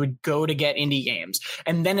place you would go to get indie games.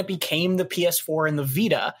 And then it became the PS4 and the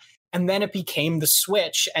Vita. And then it became the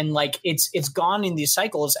Switch, and like it's gone in these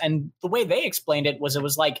cycles. And the way they explained it was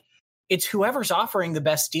like it's whoever's offering the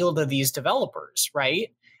best deal to these developers,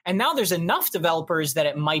 right? And now there's enough developers that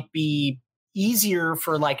it might be easier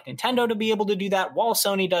for like Nintendo to be able to do that, while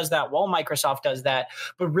Sony does that, while Microsoft does that.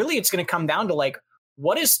 But really, it's going to come down to like,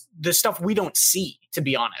 what is the stuff we don't see, to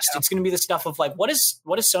be honest? It's going to be the stuff of like, what is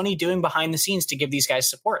Sony doing behind the scenes to give these guys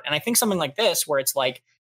support? And I think something like this, where it's like,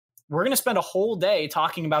 we're going to spend a whole day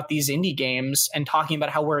talking about these indie games and talking about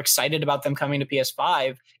how we're excited about them coming to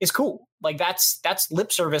PS5 is cool. Like that's lip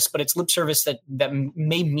service, but it's lip service that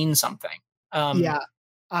may mean something. I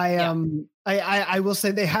will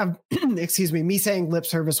say they have, excuse me saying lip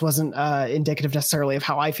service wasn't indicative necessarily of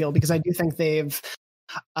how I feel, because I do think they've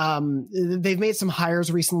made some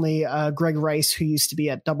hires recently. Greg Rice, who used to be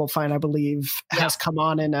at Double Fine, I believe, has come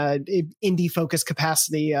on in a indie focused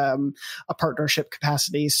capacity, a partnership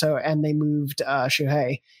capacity. So, and they moved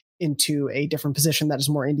Shuhei into a different position that is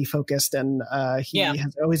more indie focused. And he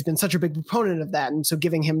has always been such a big proponent of that. And so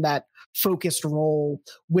giving him that focused role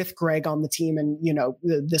with Greg on the team and,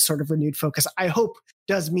 this sort of renewed focus, I hope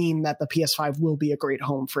does mean that the PS5 will be a great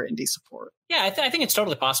home for indie support. Yeah, I think it's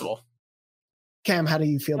totally possible. Cam, how do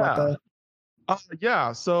you feel about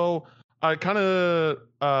that? So I kind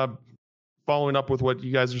of following up with what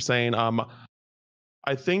you guys are saying.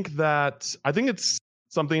 I think it's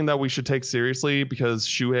something that we should take seriously, because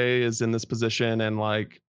Shuhei is in this position, and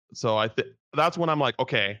like, so that's when I'm like,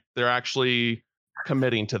 okay, they're actually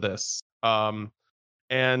committing to this. And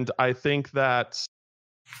I think they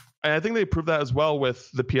proved that as well with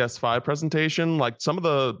the PS5 presentation. Like some of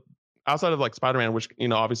the outside of like Spider-Man, which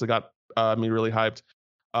obviously got me really hyped.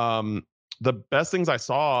 The best things I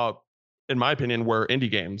saw, in my opinion, were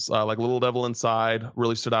indie games. Like Little Devil Inside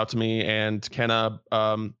really stood out to me, and Kenna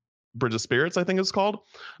Bridge of Spirits, I think it's called.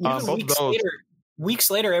 Both of those. Weeks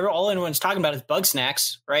later, all anyone's talking about is Bug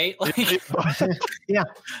Snacks, right? Like, yeah,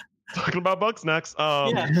 talking about Bug Snacks.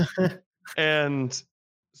 And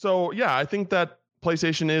so I think that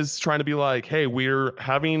PlayStation is trying to be like, hey, we're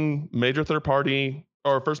having major third party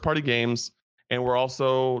or first party games, and we're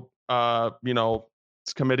also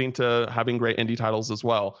committing to having great indie titles as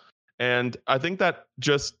well. And I think that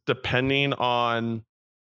just depending on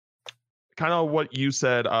kind of what you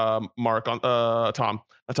said, Mark, on Tom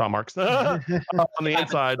Marks on the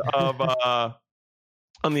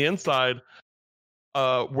inside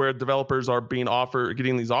where developers are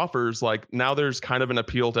getting these offers, like now there's kind of an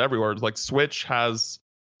appeal to everywhere. Like Switch has,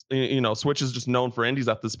 Switch is just known for indies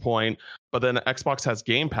at this point, but then Xbox has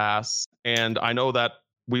Game Pass, and I know that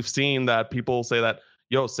we've seen that people say that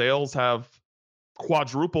sales have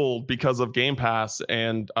quadrupled because of Game Pass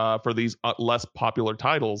and for these less popular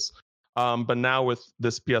titles. But now with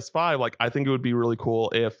this PS5, like I think it would be really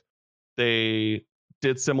cool if they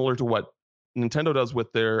did similar to what Nintendo does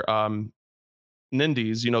with their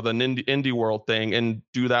Nindies, the indie world thing, and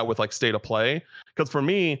do that with like state of play. Because for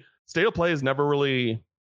me, state of play is never really,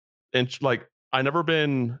 like, I never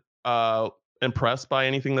been impressed by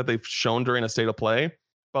anything that they've shown during a state of play.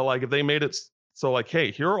 But like, if they made it so like,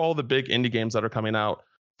 hey, here are all the big indie games that are coming out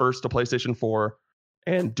first to PlayStation 4,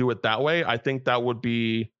 and do it that way, I think that would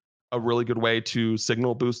be a really good way to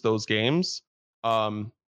signal boost those games.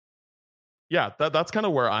 Yeah, that's kind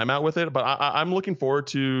of where I'm at with it. But I'm looking forward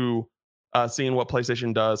to seeing what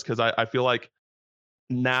PlayStation does, because I feel like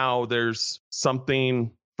now there's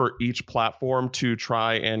something for each platform to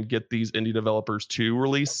try and get these indie developers to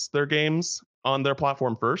release their games on their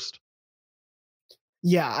platform first.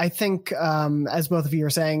 Yeah, I think as both of you are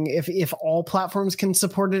saying, if all platforms can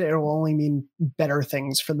support it, it will only mean better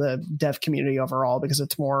things for the dev community overall, because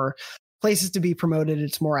it's more places to be promoted,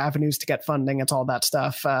 it's more avenues to get funding, it's all that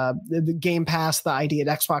stuff. The Game Pass, the ID at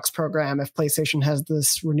Xbox program, if PlayStation has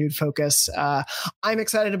this renewed focus, I'm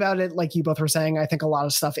excited about it. Like you both were saying, I think a lot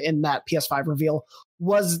of stuff in that PS5 reveal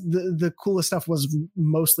was the coolest stuff was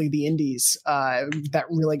mostly the indies that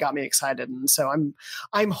really got me excited. And so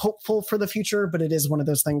I'm hopeful for the future, but it is one of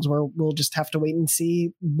those things where we'll just have to wait and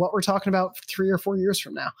see what we're talking about 3 or 4 years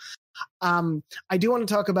from now. I do want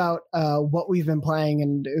to talk about what we've been playing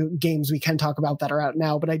and games we can talk about that are out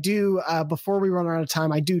now. But I do, before we run out of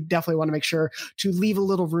time, I do definitely want to make sure to leave a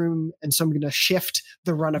little room. And so I'm going to shift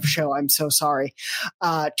the run of show. I'm so sorry,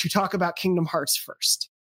 to talk about Kingdom Hearts first.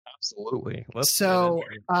 Absolutely.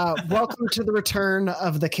 Welcome to the return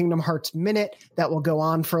of the Kingdom Hearts Minute that will go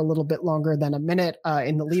on for a little bit longer than a minute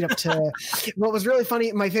in the lead up to what was really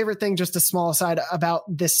funny. My favorite thing, just a small aside about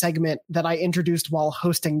this segment that I introduced while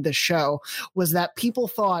hosting this show, was that people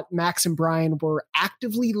thought Max and Brian were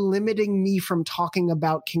actively limiting me from talking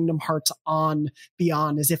about Kingdom Hearts on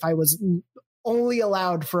Beyond, as if I was only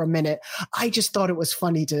allowed for a minute. I just thought it was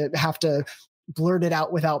funny to have to blurt it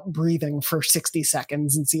out without breathing for 60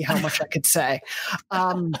 seconds and see how much I could say.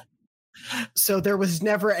 So there was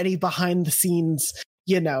never any behind the scenes,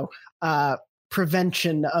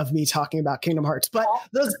 prevention of me talking about Kingdom Hearts. But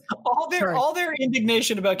all their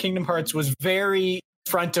indignation about Kingdom Hearts was very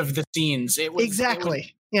front of the scenes. It was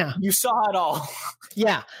exactly. Yeah. You saw it all.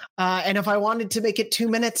 Yeah. And if I wanted to make it 2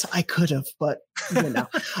 minutes, I could have, but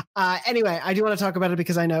anyway, I do want to talk about it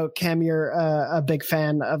because I know, Cam, you're a big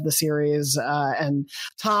fan of the series. And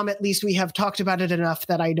Tom, at least we have talked about it enough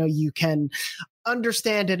that I know you can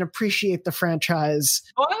understand and appreciate the franchise.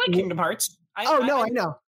 Oh, I like Kingdom Hearts. I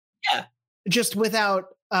know. Yeah. Just without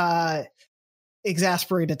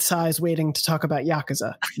exasperated sighs waiting to talk about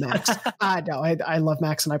Yakuza, Max. No, I love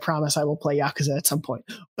Max, and I promise I will play Yakuza at some point.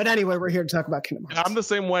 But anyway, we're here to talk about Kingdom Hearts. I'm the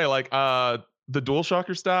same way. Like the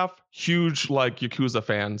DualShocker staff, huge like Yakuza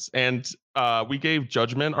fans, and we gave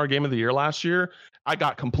Judgment our game of the year last year. I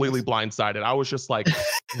got completely blindsided. I was just like,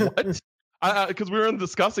 what? Because we were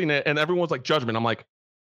discussing it, and everyone was like, Judgment. I'm like,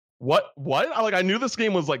 what? I knew this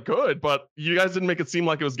game was like good, but you guys didn't make it seem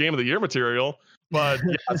like it was game of the year material. But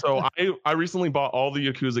yeah, so I recently bought all the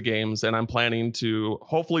Yakuza games, and I'm planning to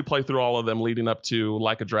hopefully play through all of them leading up to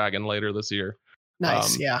Like a Dragon later this year.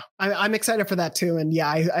 Nice. Yeah. I'm excited for that too. And yeah,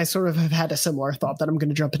 I sort of have had a similar thought that I'm going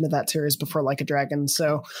to jump into that series before Like a Dragon.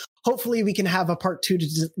 So hopefully we can have a part 2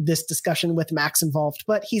 to this discussion with Max involved,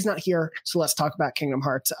 but he's not here. So let's talk about Kingdom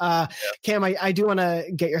Hearts. Cam, I do want to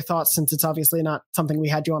get your thoughts, since it's obviously not something we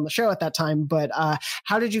had you on the show at that time, but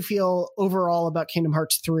how did you feel overall about Kingdom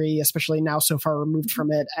Hearts 3, especially now so far removed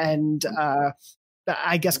from it? And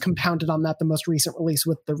I guess compounded on that, the most recent release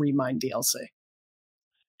with the Remind DLC.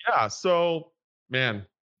 Yeah. So, man,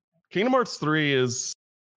 Kingdom Hearts 3 is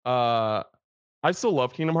I still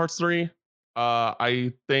love Kingdom Hearts 3.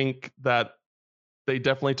 I think that they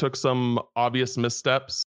definitely took some obvious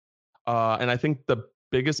missteps. And I think the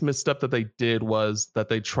biggest misstep that they did was that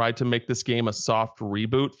they tried to make this game a soft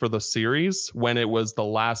reboot for the series when it was the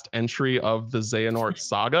last entry of the Xehanort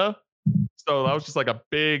saga. So that was just like a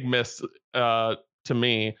big miss to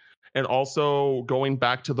me. And also going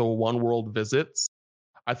back to the one world visits,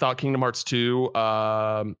 I thought Kingdom Hearts 2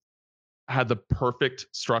 had the perfect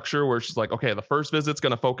structure where she's like, okay, the first visit's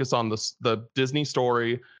going to focus on the Disney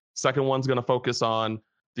story. Second one's going to focus on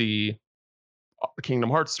the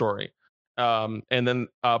Kingdom Hearts story. But then,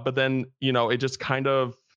 it just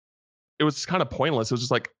it was just kind of pointless. It was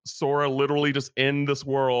just like Sora literally just in this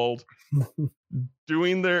world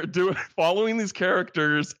following these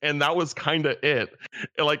characters, and that was kind of it.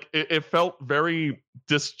 It felt very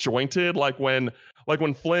disjointed, like when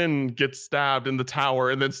Flynn gets stabbed in the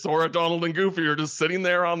tower, and then Sora, Donald, and Goofy are just sitting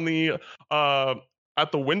there on the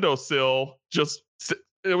at the windowsill, just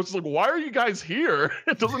it was like, why are you guys here?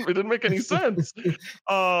 It didn't make any sense.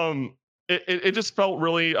 It just felt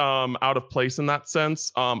really out of place in that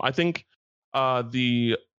sense. I think I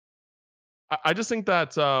just think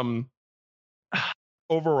that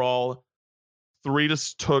overall 3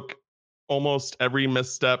 just took almost every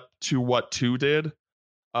misstep to what 2 did.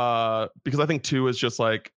 Because I think 2 is just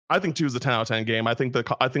like, I think 2 is a 10 out of 10 game. I think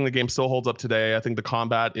the game still holds up today. I think the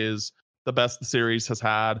combat is the best the series has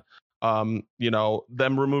had. Them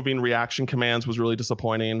removing reaction commands was really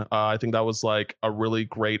disappointing. I think that was like a really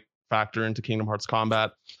great factor into Kingdom Hearts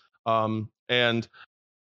combat. And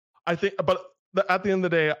I think, but at the end of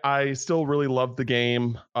the day, I still really loved the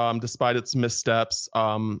game, despite its missteps.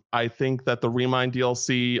 I think that the Remind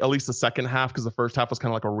DLC, at least the second half, because the first half was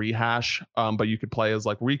kind of like a rehash, but you could play as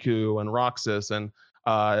like Riku and Roxas, and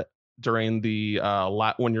during the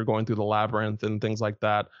when you're going through the labyrinth and things like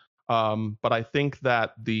that. But I think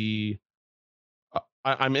that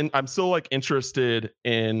I'm still like interested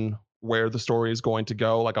in where the story is going to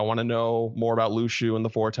go. Like, I want to know more about Luxu and the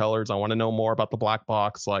Foretellers. I want to know more about the Black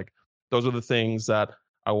Box. Like, those are the things that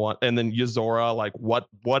I want. And then Yuzora, like, what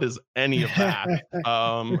is any of that?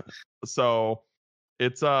 So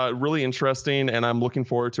it's really interesting, and I'm looking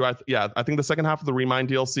forward to it. I think the second half of the Remind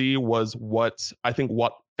DLC was what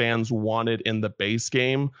fans wanted in the base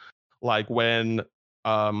game. Like when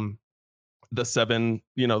the seven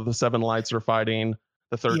lights are fighting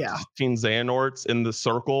the 13 Xehanorts in the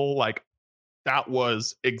circle, like that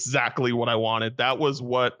was exactly what I wanted. That was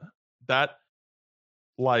what that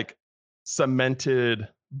like cemented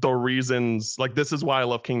the reasons, like, this is why I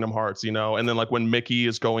love Kingdom Hearts, and then like when Mickey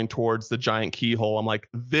is going towards the giant keyhole, I'm like,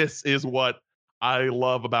 this is what I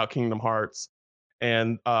love about Kingdom Hearts.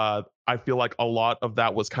 And I feel like a lot of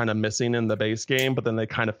that was kind of missing in the base game, but then they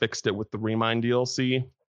kind of fixed it with the Remind DLC.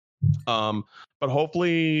 But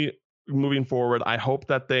hopefully moving forward, I hope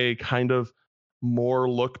that they kind of more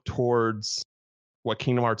look towards what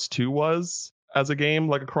Kingdom Hearts 2 was as a game,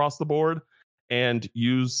 like across the board, and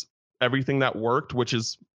use everything that worked, which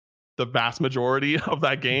is the vast majority of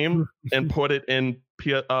that game, and put it in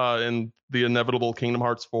the inevitable Kingdom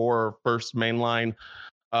Hearts 4 first mainline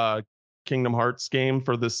Kingdom Hearts game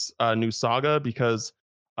for this new saga, because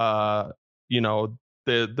the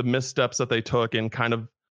missteps that they took, and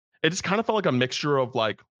it just kind of felt like a mixture of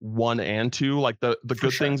like 1 and 2. Like the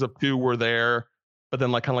good things of 2 were there, but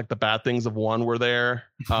then like kind of like the bad things of 1 were there.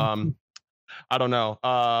 I don't know.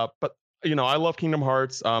 But I love Kingdom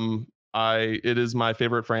Hearts. It is my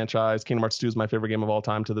favorite franchise. Kingdom Hearts 2 is my favorite game of all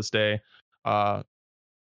time to this day. And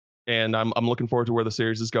I'm looking forward to where the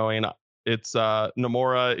series is going. It's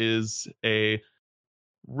Nomura is a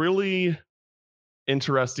really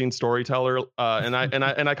interesting storyteller, and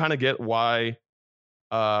I kind of get why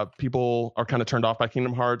people are kind of turned off by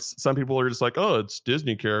Kingdom Hearts. Some people are just like, oh, it's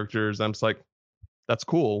Disney characters. I'm just like, that's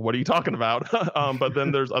cool. What are you talking about? But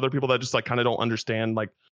then there's other people that just like kind of don't understand like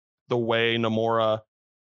the way Nomura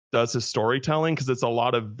does his storytelling, because it's a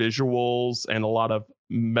lot of visuals and a lot of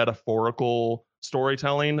metaphorical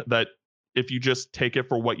storytelling that if you just take it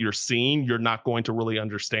for what you're seeing, you're not going to really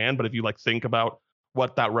understand. But if you like think about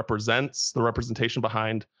what that represents, the representation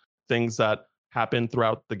behind things that happen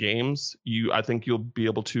throughout the games, I think you'll be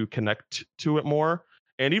able to connect to it more.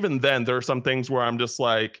 And even then, there are some things where I'm just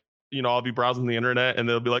like, I'll be browsing the internet and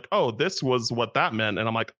they'll be like, oh, this was what that meant. And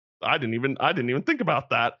I'm like, I didn't even think about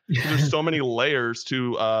that. There's so many layers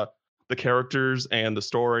to the characters and the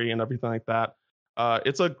story and everything like that.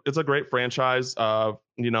 It's a great franchise,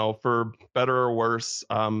 for better or worse.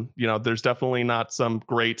 There's definitely not some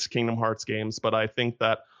great Kingdom Hearts games, but I think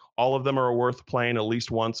that all of them are worth playing at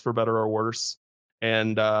least once, for better or worse.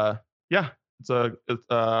 And I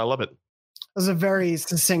love it. It was a very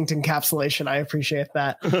succinct encapsulation. I appreciate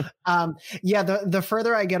that. The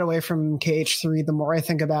further I get away from KH3, the more I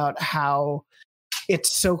think about how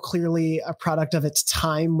it's so clearly a product of its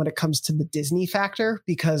time when it comes to the Disney factor,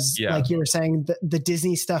 because like you were saying, the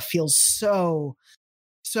Disney stuff feels so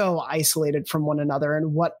isolated from one another.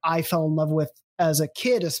 And what I fell in love with as a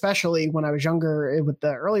kid, especially when I was younger with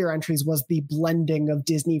the earlier entries, was the blending of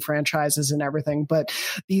Disney franchises and everything. But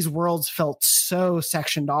these worlds felt so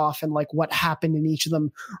sectioned off, and like what happened in each of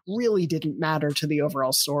them really didn't matter to the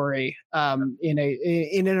overall story in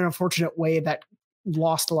an unfortunate way that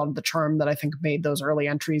lost a lot of the charm that I think made those early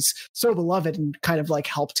entries so beloved and kind of like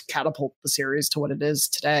helped catapult the series to what it is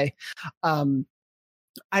today.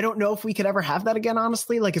 I don't know if we could ever have that again,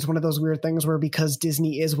 honestly. Like, it's one of those weird things where, because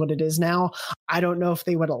Disney is what it is now, I don't know if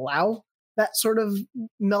they would allow that sort of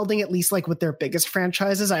melding, at least like with their biggest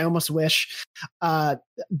franchises. I almost wish the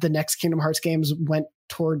next Kingdom Hearts games went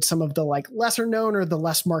towards some of the like lesser known or the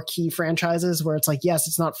less marquee franchises where it's like, yes,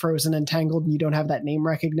 it's not Frozen and Tangled and you don't have that name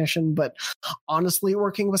recognition, but honestly,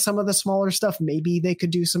 working with some of the smaller stuff, maybe they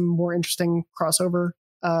could do some more interesting crossover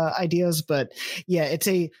ideas. But yeah,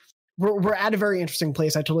 we're at a very interesting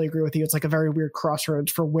place. I totally agree with you. It's like a very weird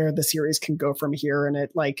crossroads for where the series can go from here. And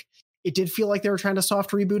it did feel like they were trying to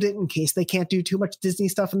soft reboot it in case they can't do too much Disney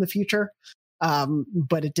stuff in the future.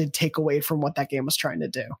 But it did take away from what that game was trying to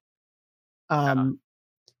do.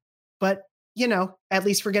 But, at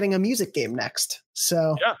least we're getting a music game next.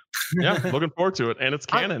 So yeah, looking forward to it. And it's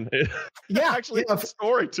canon. It actually has a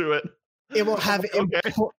story to it. It will have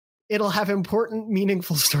it'll have important,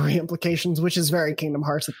 meaningful story implications, which is very Kingdom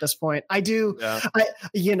Hearts at this point. I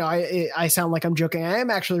sound like I'm joking. I am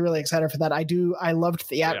actually really excited for that. I loved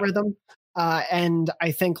the rhythm. And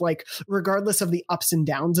I think like, regardless of the ups and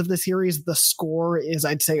downs of the series, the score is,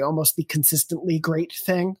 I'd say, almost the consistently great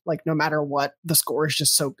thing. Like no matter what, the score is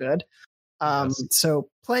just so good. So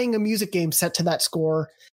playing a music game set to that score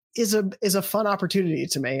is a fun opportunity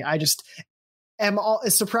to me. I just am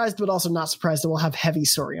surprised, but also not surprised that we'll have heavy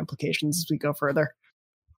story implications as we go further.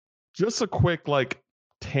 Just a quick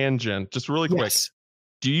tangent, just really quick. Yes.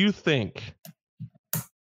 Do you think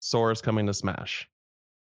Sora's coming to Smash?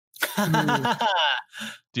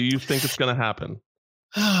 Do you think it's going to happen?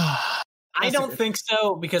 I don't think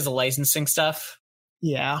so because of licensing stuff.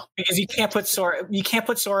 Yeah, because you can't put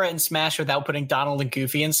Sora in Smash without putting Donald and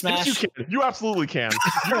Goofy in Smash. Yes, you can. You absolutely can.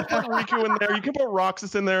 You can put Riku in there. You can put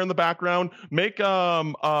Roxas in there in the background. Make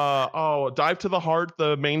Dive to the Heart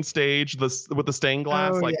the main stage with the stained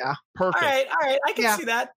glass. Perfect. All right. I can see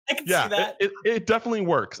that. see that. It definitely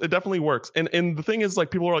works. It definitely works. And the thing is,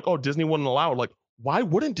 people are like, oh, Disney wouldn't allow it. Why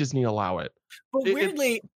wouldn't Disney allow it? But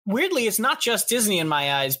weirdly, it's not just Disney in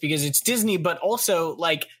my eyes, because it's Disney, but also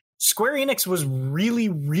Square Enix was really,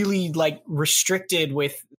 really restricted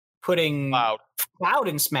with putting Cloud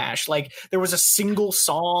in Smash. There was a single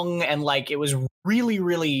song and it was really,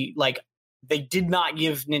 really they did not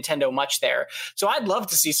give Nintendo much there. So I'd love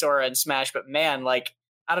to see Sora in Smash, but man, I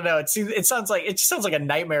don't know. It just sounds like a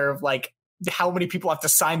nightmare of how many people have to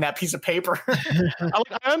sign that piece of paper. I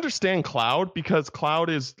understand Cloud, because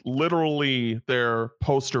Cloud is literally their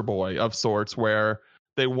poster boy of sorts, where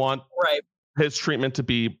they want his treatment to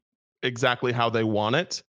be exactly how they want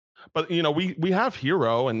it. But we have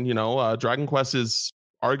Hero, and Dragon Quest is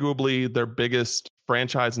arguably their biggest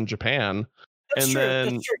franchise in Japan. That's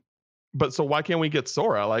true. But so why can't we get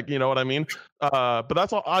Sora? You know what I mean? But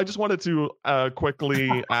that's all. I just wanted to quickly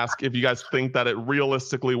ask if you guys think that it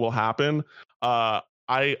realistically will happen.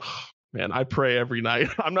 I pray every night.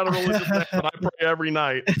 I'm not a religious man, but I pray every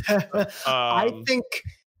night.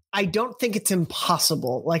 I don't think it's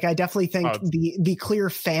impossible. I definitely think the clear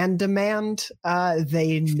fan demand,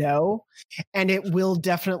 they know, and it will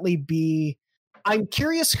definitely be. I'm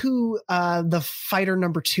curious who the fighter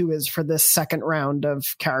number 2 is for this second round of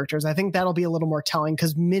characters. I think that'll be a little more telling,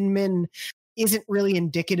 because Min Min isn't really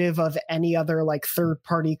indicative of any other third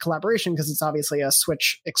party collaboration, because it's obviously a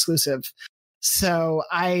Switch exclusive. So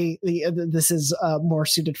this is more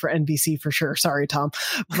suited for NBC for sure. Sorry, Tom,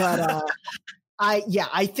 but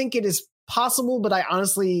I think it is possible, but I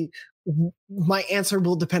honestly, my answer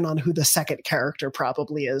will depend on who the second character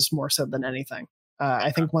probably is, more so than anything.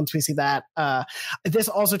 I think once we see that, this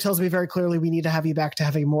also tells me very clearly we need to have you back to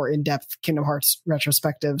have a more in-depth Kingdom Hearts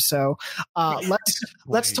retrospective. So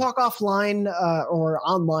let's talk offline or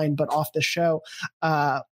online, but off the show,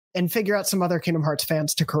 and figure out some other Kingdom Hearts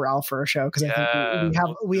fans to corral for a show, because I think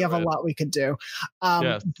we have a lot we could do.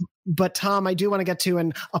 But Tom, I do want to get to,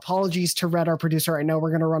 and apologies to Red, our producer. I know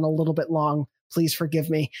we're going to run a little bit long. Please forgive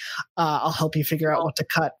me. I'll help you figure out what to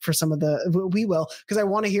cut for some of we will, because I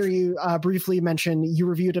want to hear you briefly mention you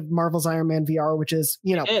reviewed Marvel's Iron Man VR, which is,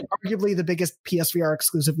 arguably the biggest PSVR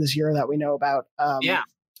exclusive this year that we know about.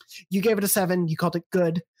 You gave it a 7. You called it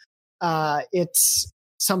good. It's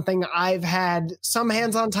something I've had some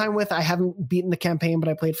hands-on time with. I haven't beaten the campaign, but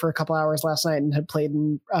I played for a couple hours last night and had played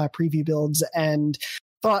in preview builds, and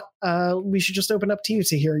thought we should just open up to you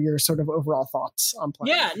to hear your sort of overall thoughts on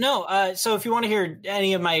playing. Yeah, no. So if you want to hear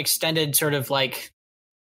any of my extended sort of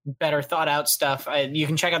better thought out stuff, you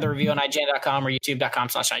can check out the review on IGN.com or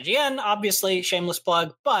youtube.com/IGN, obviously, shameless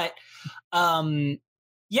plug. But I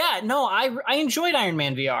enjoyed Iron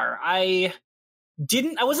Man VR. I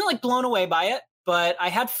wasn't blown away by it. but I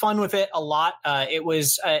had fun with it a lot. It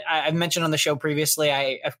was I mentioned on the show previously,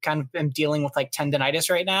 I've kind of am dealing with like tendonitis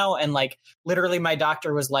right now, and like literally my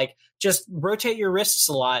doctor was like, just rotate your wrists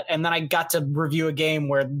a lot. And then I got to review a game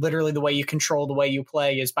where literally the way you control the way you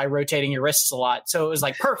play is by rotating your wrists a lot. So it was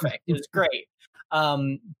like perfect. It was great.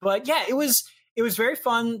 But yeah, it was very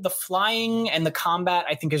fun. The flying and the combat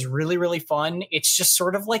I think is really, really fun. It's just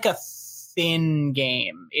sort of like a thin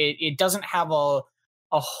game. It doesn't have a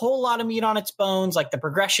whole lot of meat on its bones. Like the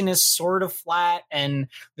progression is sort of flat and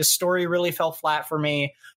the story really fell flat for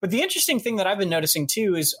me. But the interesting thing that I've been noticing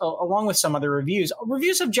too is along with some other reviews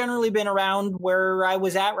have generally been around where I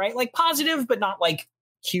was at, right? Like positive, but not like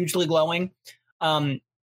hugely glowing. Not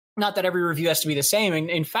that every review has to be the same. And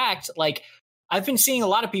in fact, like I've been seeing a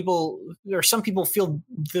lot of people, or some people feel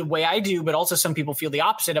the way I do, but also some people feel the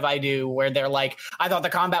opposite of I do, where they're like, I thought the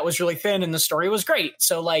combat was really thin and the story was great.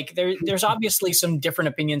 So like there's obviously some different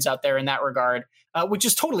opinions out there in that regard, which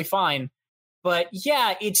is totally fine. But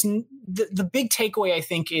yeah, it's the big takeaway, I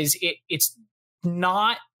think, is it's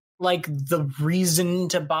not like the reason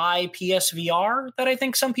to buy PSVR that I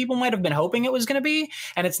think some people might have been hoping it was going to be.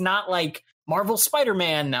 And it's not like Marvel's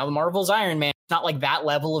Spider-Man, now Marvel's Iron Man. Not like that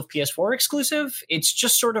level of PS4 exclusive. It's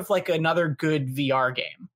just sort of like another good VR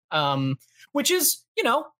game, which is,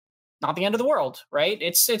 not the end of the world, right?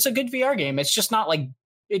 It's a good VR game. It's just not like,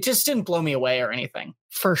 it just didn't blow me away or anything.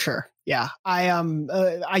 For sure. Yeah,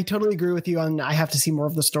 I totally agree with you on. I have to see more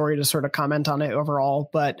of the story to sort of comment on it overall,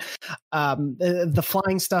 but the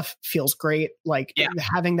flying stuff feels great. Like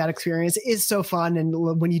having that experience is so fun, and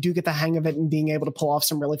when you do get the hang of it and being able to pull off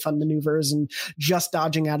some really fun maneuvers and just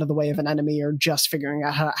dodging out of the way of an enemy or just figuring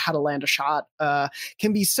out how to land a shot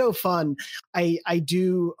can be so fun. I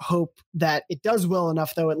do hope that it does well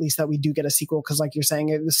enough, though, at least that we do get a sequel, because like you're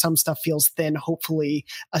saying, some stuff feels thin. Hopefully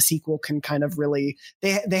a sequel can kind of really,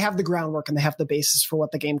 they have the groundwork and they have the basis for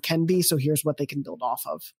what the game can be. So here's what they can build off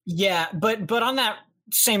of. Yeah, but on that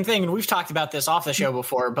same thing, and we've talked about this off the show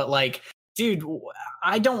before, but like, dude,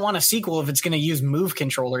 I don't want a sequel if it's going to use Move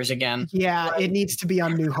controllers again. Yeah, it needs to be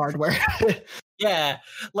on new hardware. Yeah,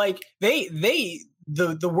 like the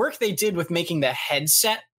work they did with making the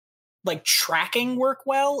headset like tracking work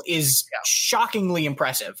well is shockingly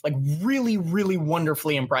impressive, like really, really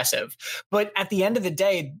wonderfully impressive. But at the end of the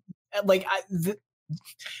day, like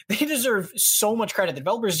they deserve so much credit. The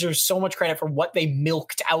developers deserve so much credit for what they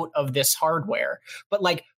milked out of this hardware. But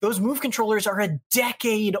like those Move controllers are a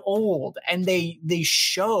decade old, and they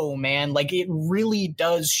show, man, like it really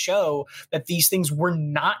does show that these things were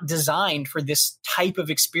not designed for this type of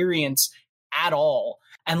experience at all.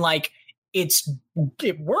 And like it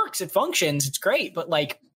works, it functions, it's great, but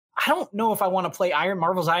like I don't know if I want to play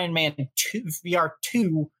Marvel's Iron Man 2 VR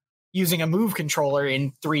 2 using a Move controller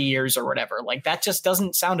in 3 years or whatever. Like that just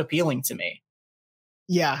doesn't sound appealing to me.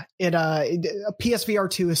 Yeah, PSVR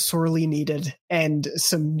 2 is sorely needed, and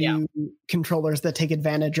some new controllers that take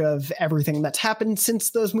advantage of everything that's happened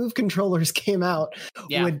since those Move controllers came out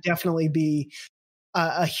would definitely be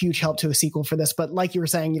a huge help to a sequel for this. But like you were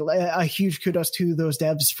saying, a huge kudos to those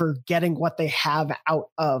devs for getting what they have out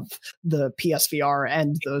of the PSVR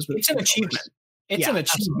and those. It's an achievement. It's an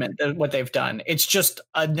achievement, what they've done. It's just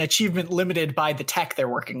an achievement limited by the tech they're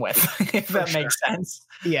working with, if that makes sense.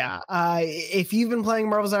 Yeah. If you've been playing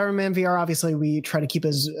Marvel's Iron Man VR, obviously we try to keep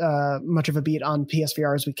as much of a beat on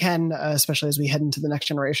PSVR as we can, especially as we head into the next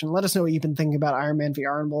generation. Let us know what you've been thinking about Iron Man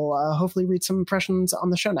VR, and we'll hopefully read some impressions on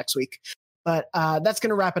the show next week. But that's going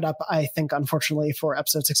to wrap it up, I think, unfortunately, for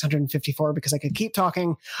episode 654, because I could keep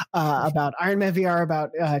talking about Iron Man VR, about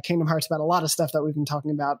Kingdom Hearts, about a lot of stuff that we've been talking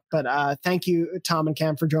about. But thank you, Tom and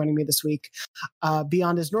Cam, for joining me this week.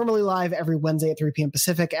 Beyond is normally live every Wednesday at 3 p.m.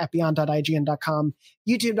 Pacific at beyond.ign.com,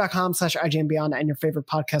 youtube.com/IGNBeyond, and your favorite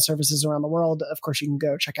podcast services around the world. Of course, you can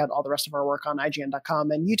go check out all the rest of our work on IGN.com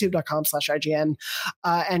and youtube.com/IGN.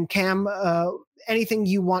 And Cam, anything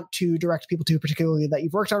you want to direct people to, particularly that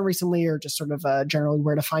you've worked on recently, or just sort of generally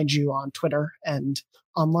where to find you on Twitter and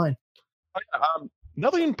online?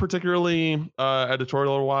 Nothing particularly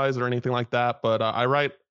editorial wise or anything like that, but I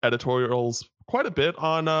write editorials quite a bit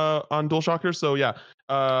on DualShockers. So yeah,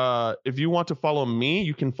 if you want to follow me,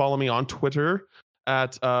 you can follow me on Twitter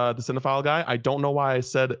at the Cinephile Guy. I don't know why I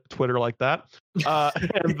said Twitter like that.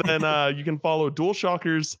 And then you can follow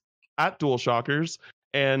DualShockers at DualShockers.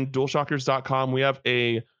 And DualShockers.com. We have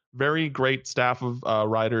a very great staff of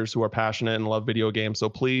writers who are passionate and love video games. So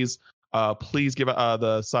please give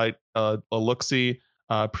the site a look-see.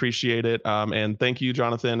 Appreciate it. And thank you,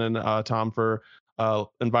 Jonathan and Tom, for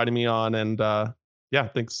inviting me on. And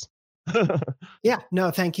thanks Yeah, no,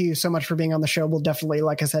 thank you so much for being on the show. We'll definitely,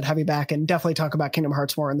 like I said, have you back and definitely talk about Kingdom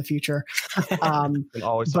Hearts more in the future. And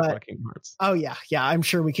always talk about Kingdom Hearts. Oh yeah, I'm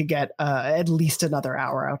sure we could get at least another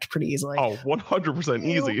hour out pretty easily. Oh, 100%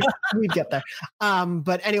 easy. We'd get there.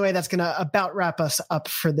 But anyway, that's gonna about wrap us up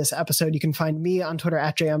for this episode. You can find me on Twitter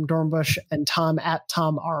at JMDornbush and Tom at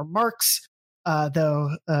Tom R. Marks. Though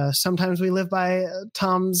sometimes we live by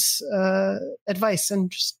Tom's advice and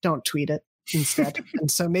just don't tweet it instead.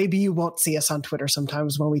 And so maybe you won't see us on Twitter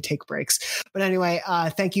sometimes when we take breaks. But anyway,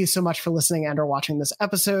 thank you so much for listening and or watching this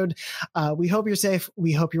episode. We hope you're safe.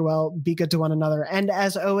 We hope you're well. Be good to one another. And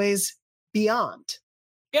as always, beyond.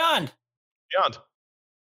 Beyond.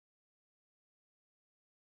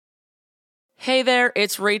 Hey there,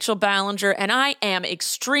 it's Rachel Ballinger, and I am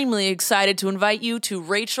extremely excited to invite you to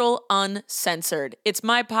Rachel Uncensored. It's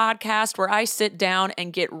my podcast where I sit down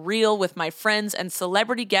and get real with my friends and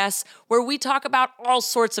celebrity guests, where we talk about all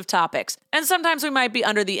sorts of topics. And sometimes we might be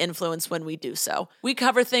under the influence when we do so. We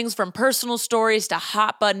cover things from personal stories to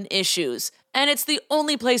hot button issues. And it's the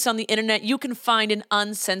only place on the internet you can find an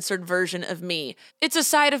uncensored version of me. It's a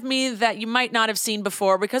side of me that you might not have seen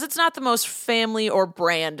before because it's not the most family or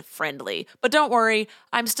brand friendly. But don't worry,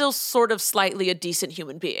 I'm still sort of slightly a decent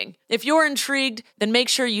human being. If you're intrigued, then make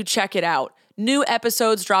sure you check it out. New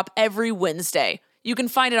episodes drop every Wednesday. You can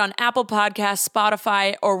find it on Apple Podcasts,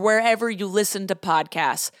 Spotify, or wherever you listen to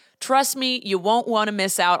podcasts. Trust me, you won't want to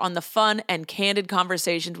miss out on the fun and candid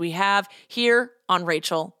conversations we have here on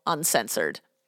Rachel Uncensored.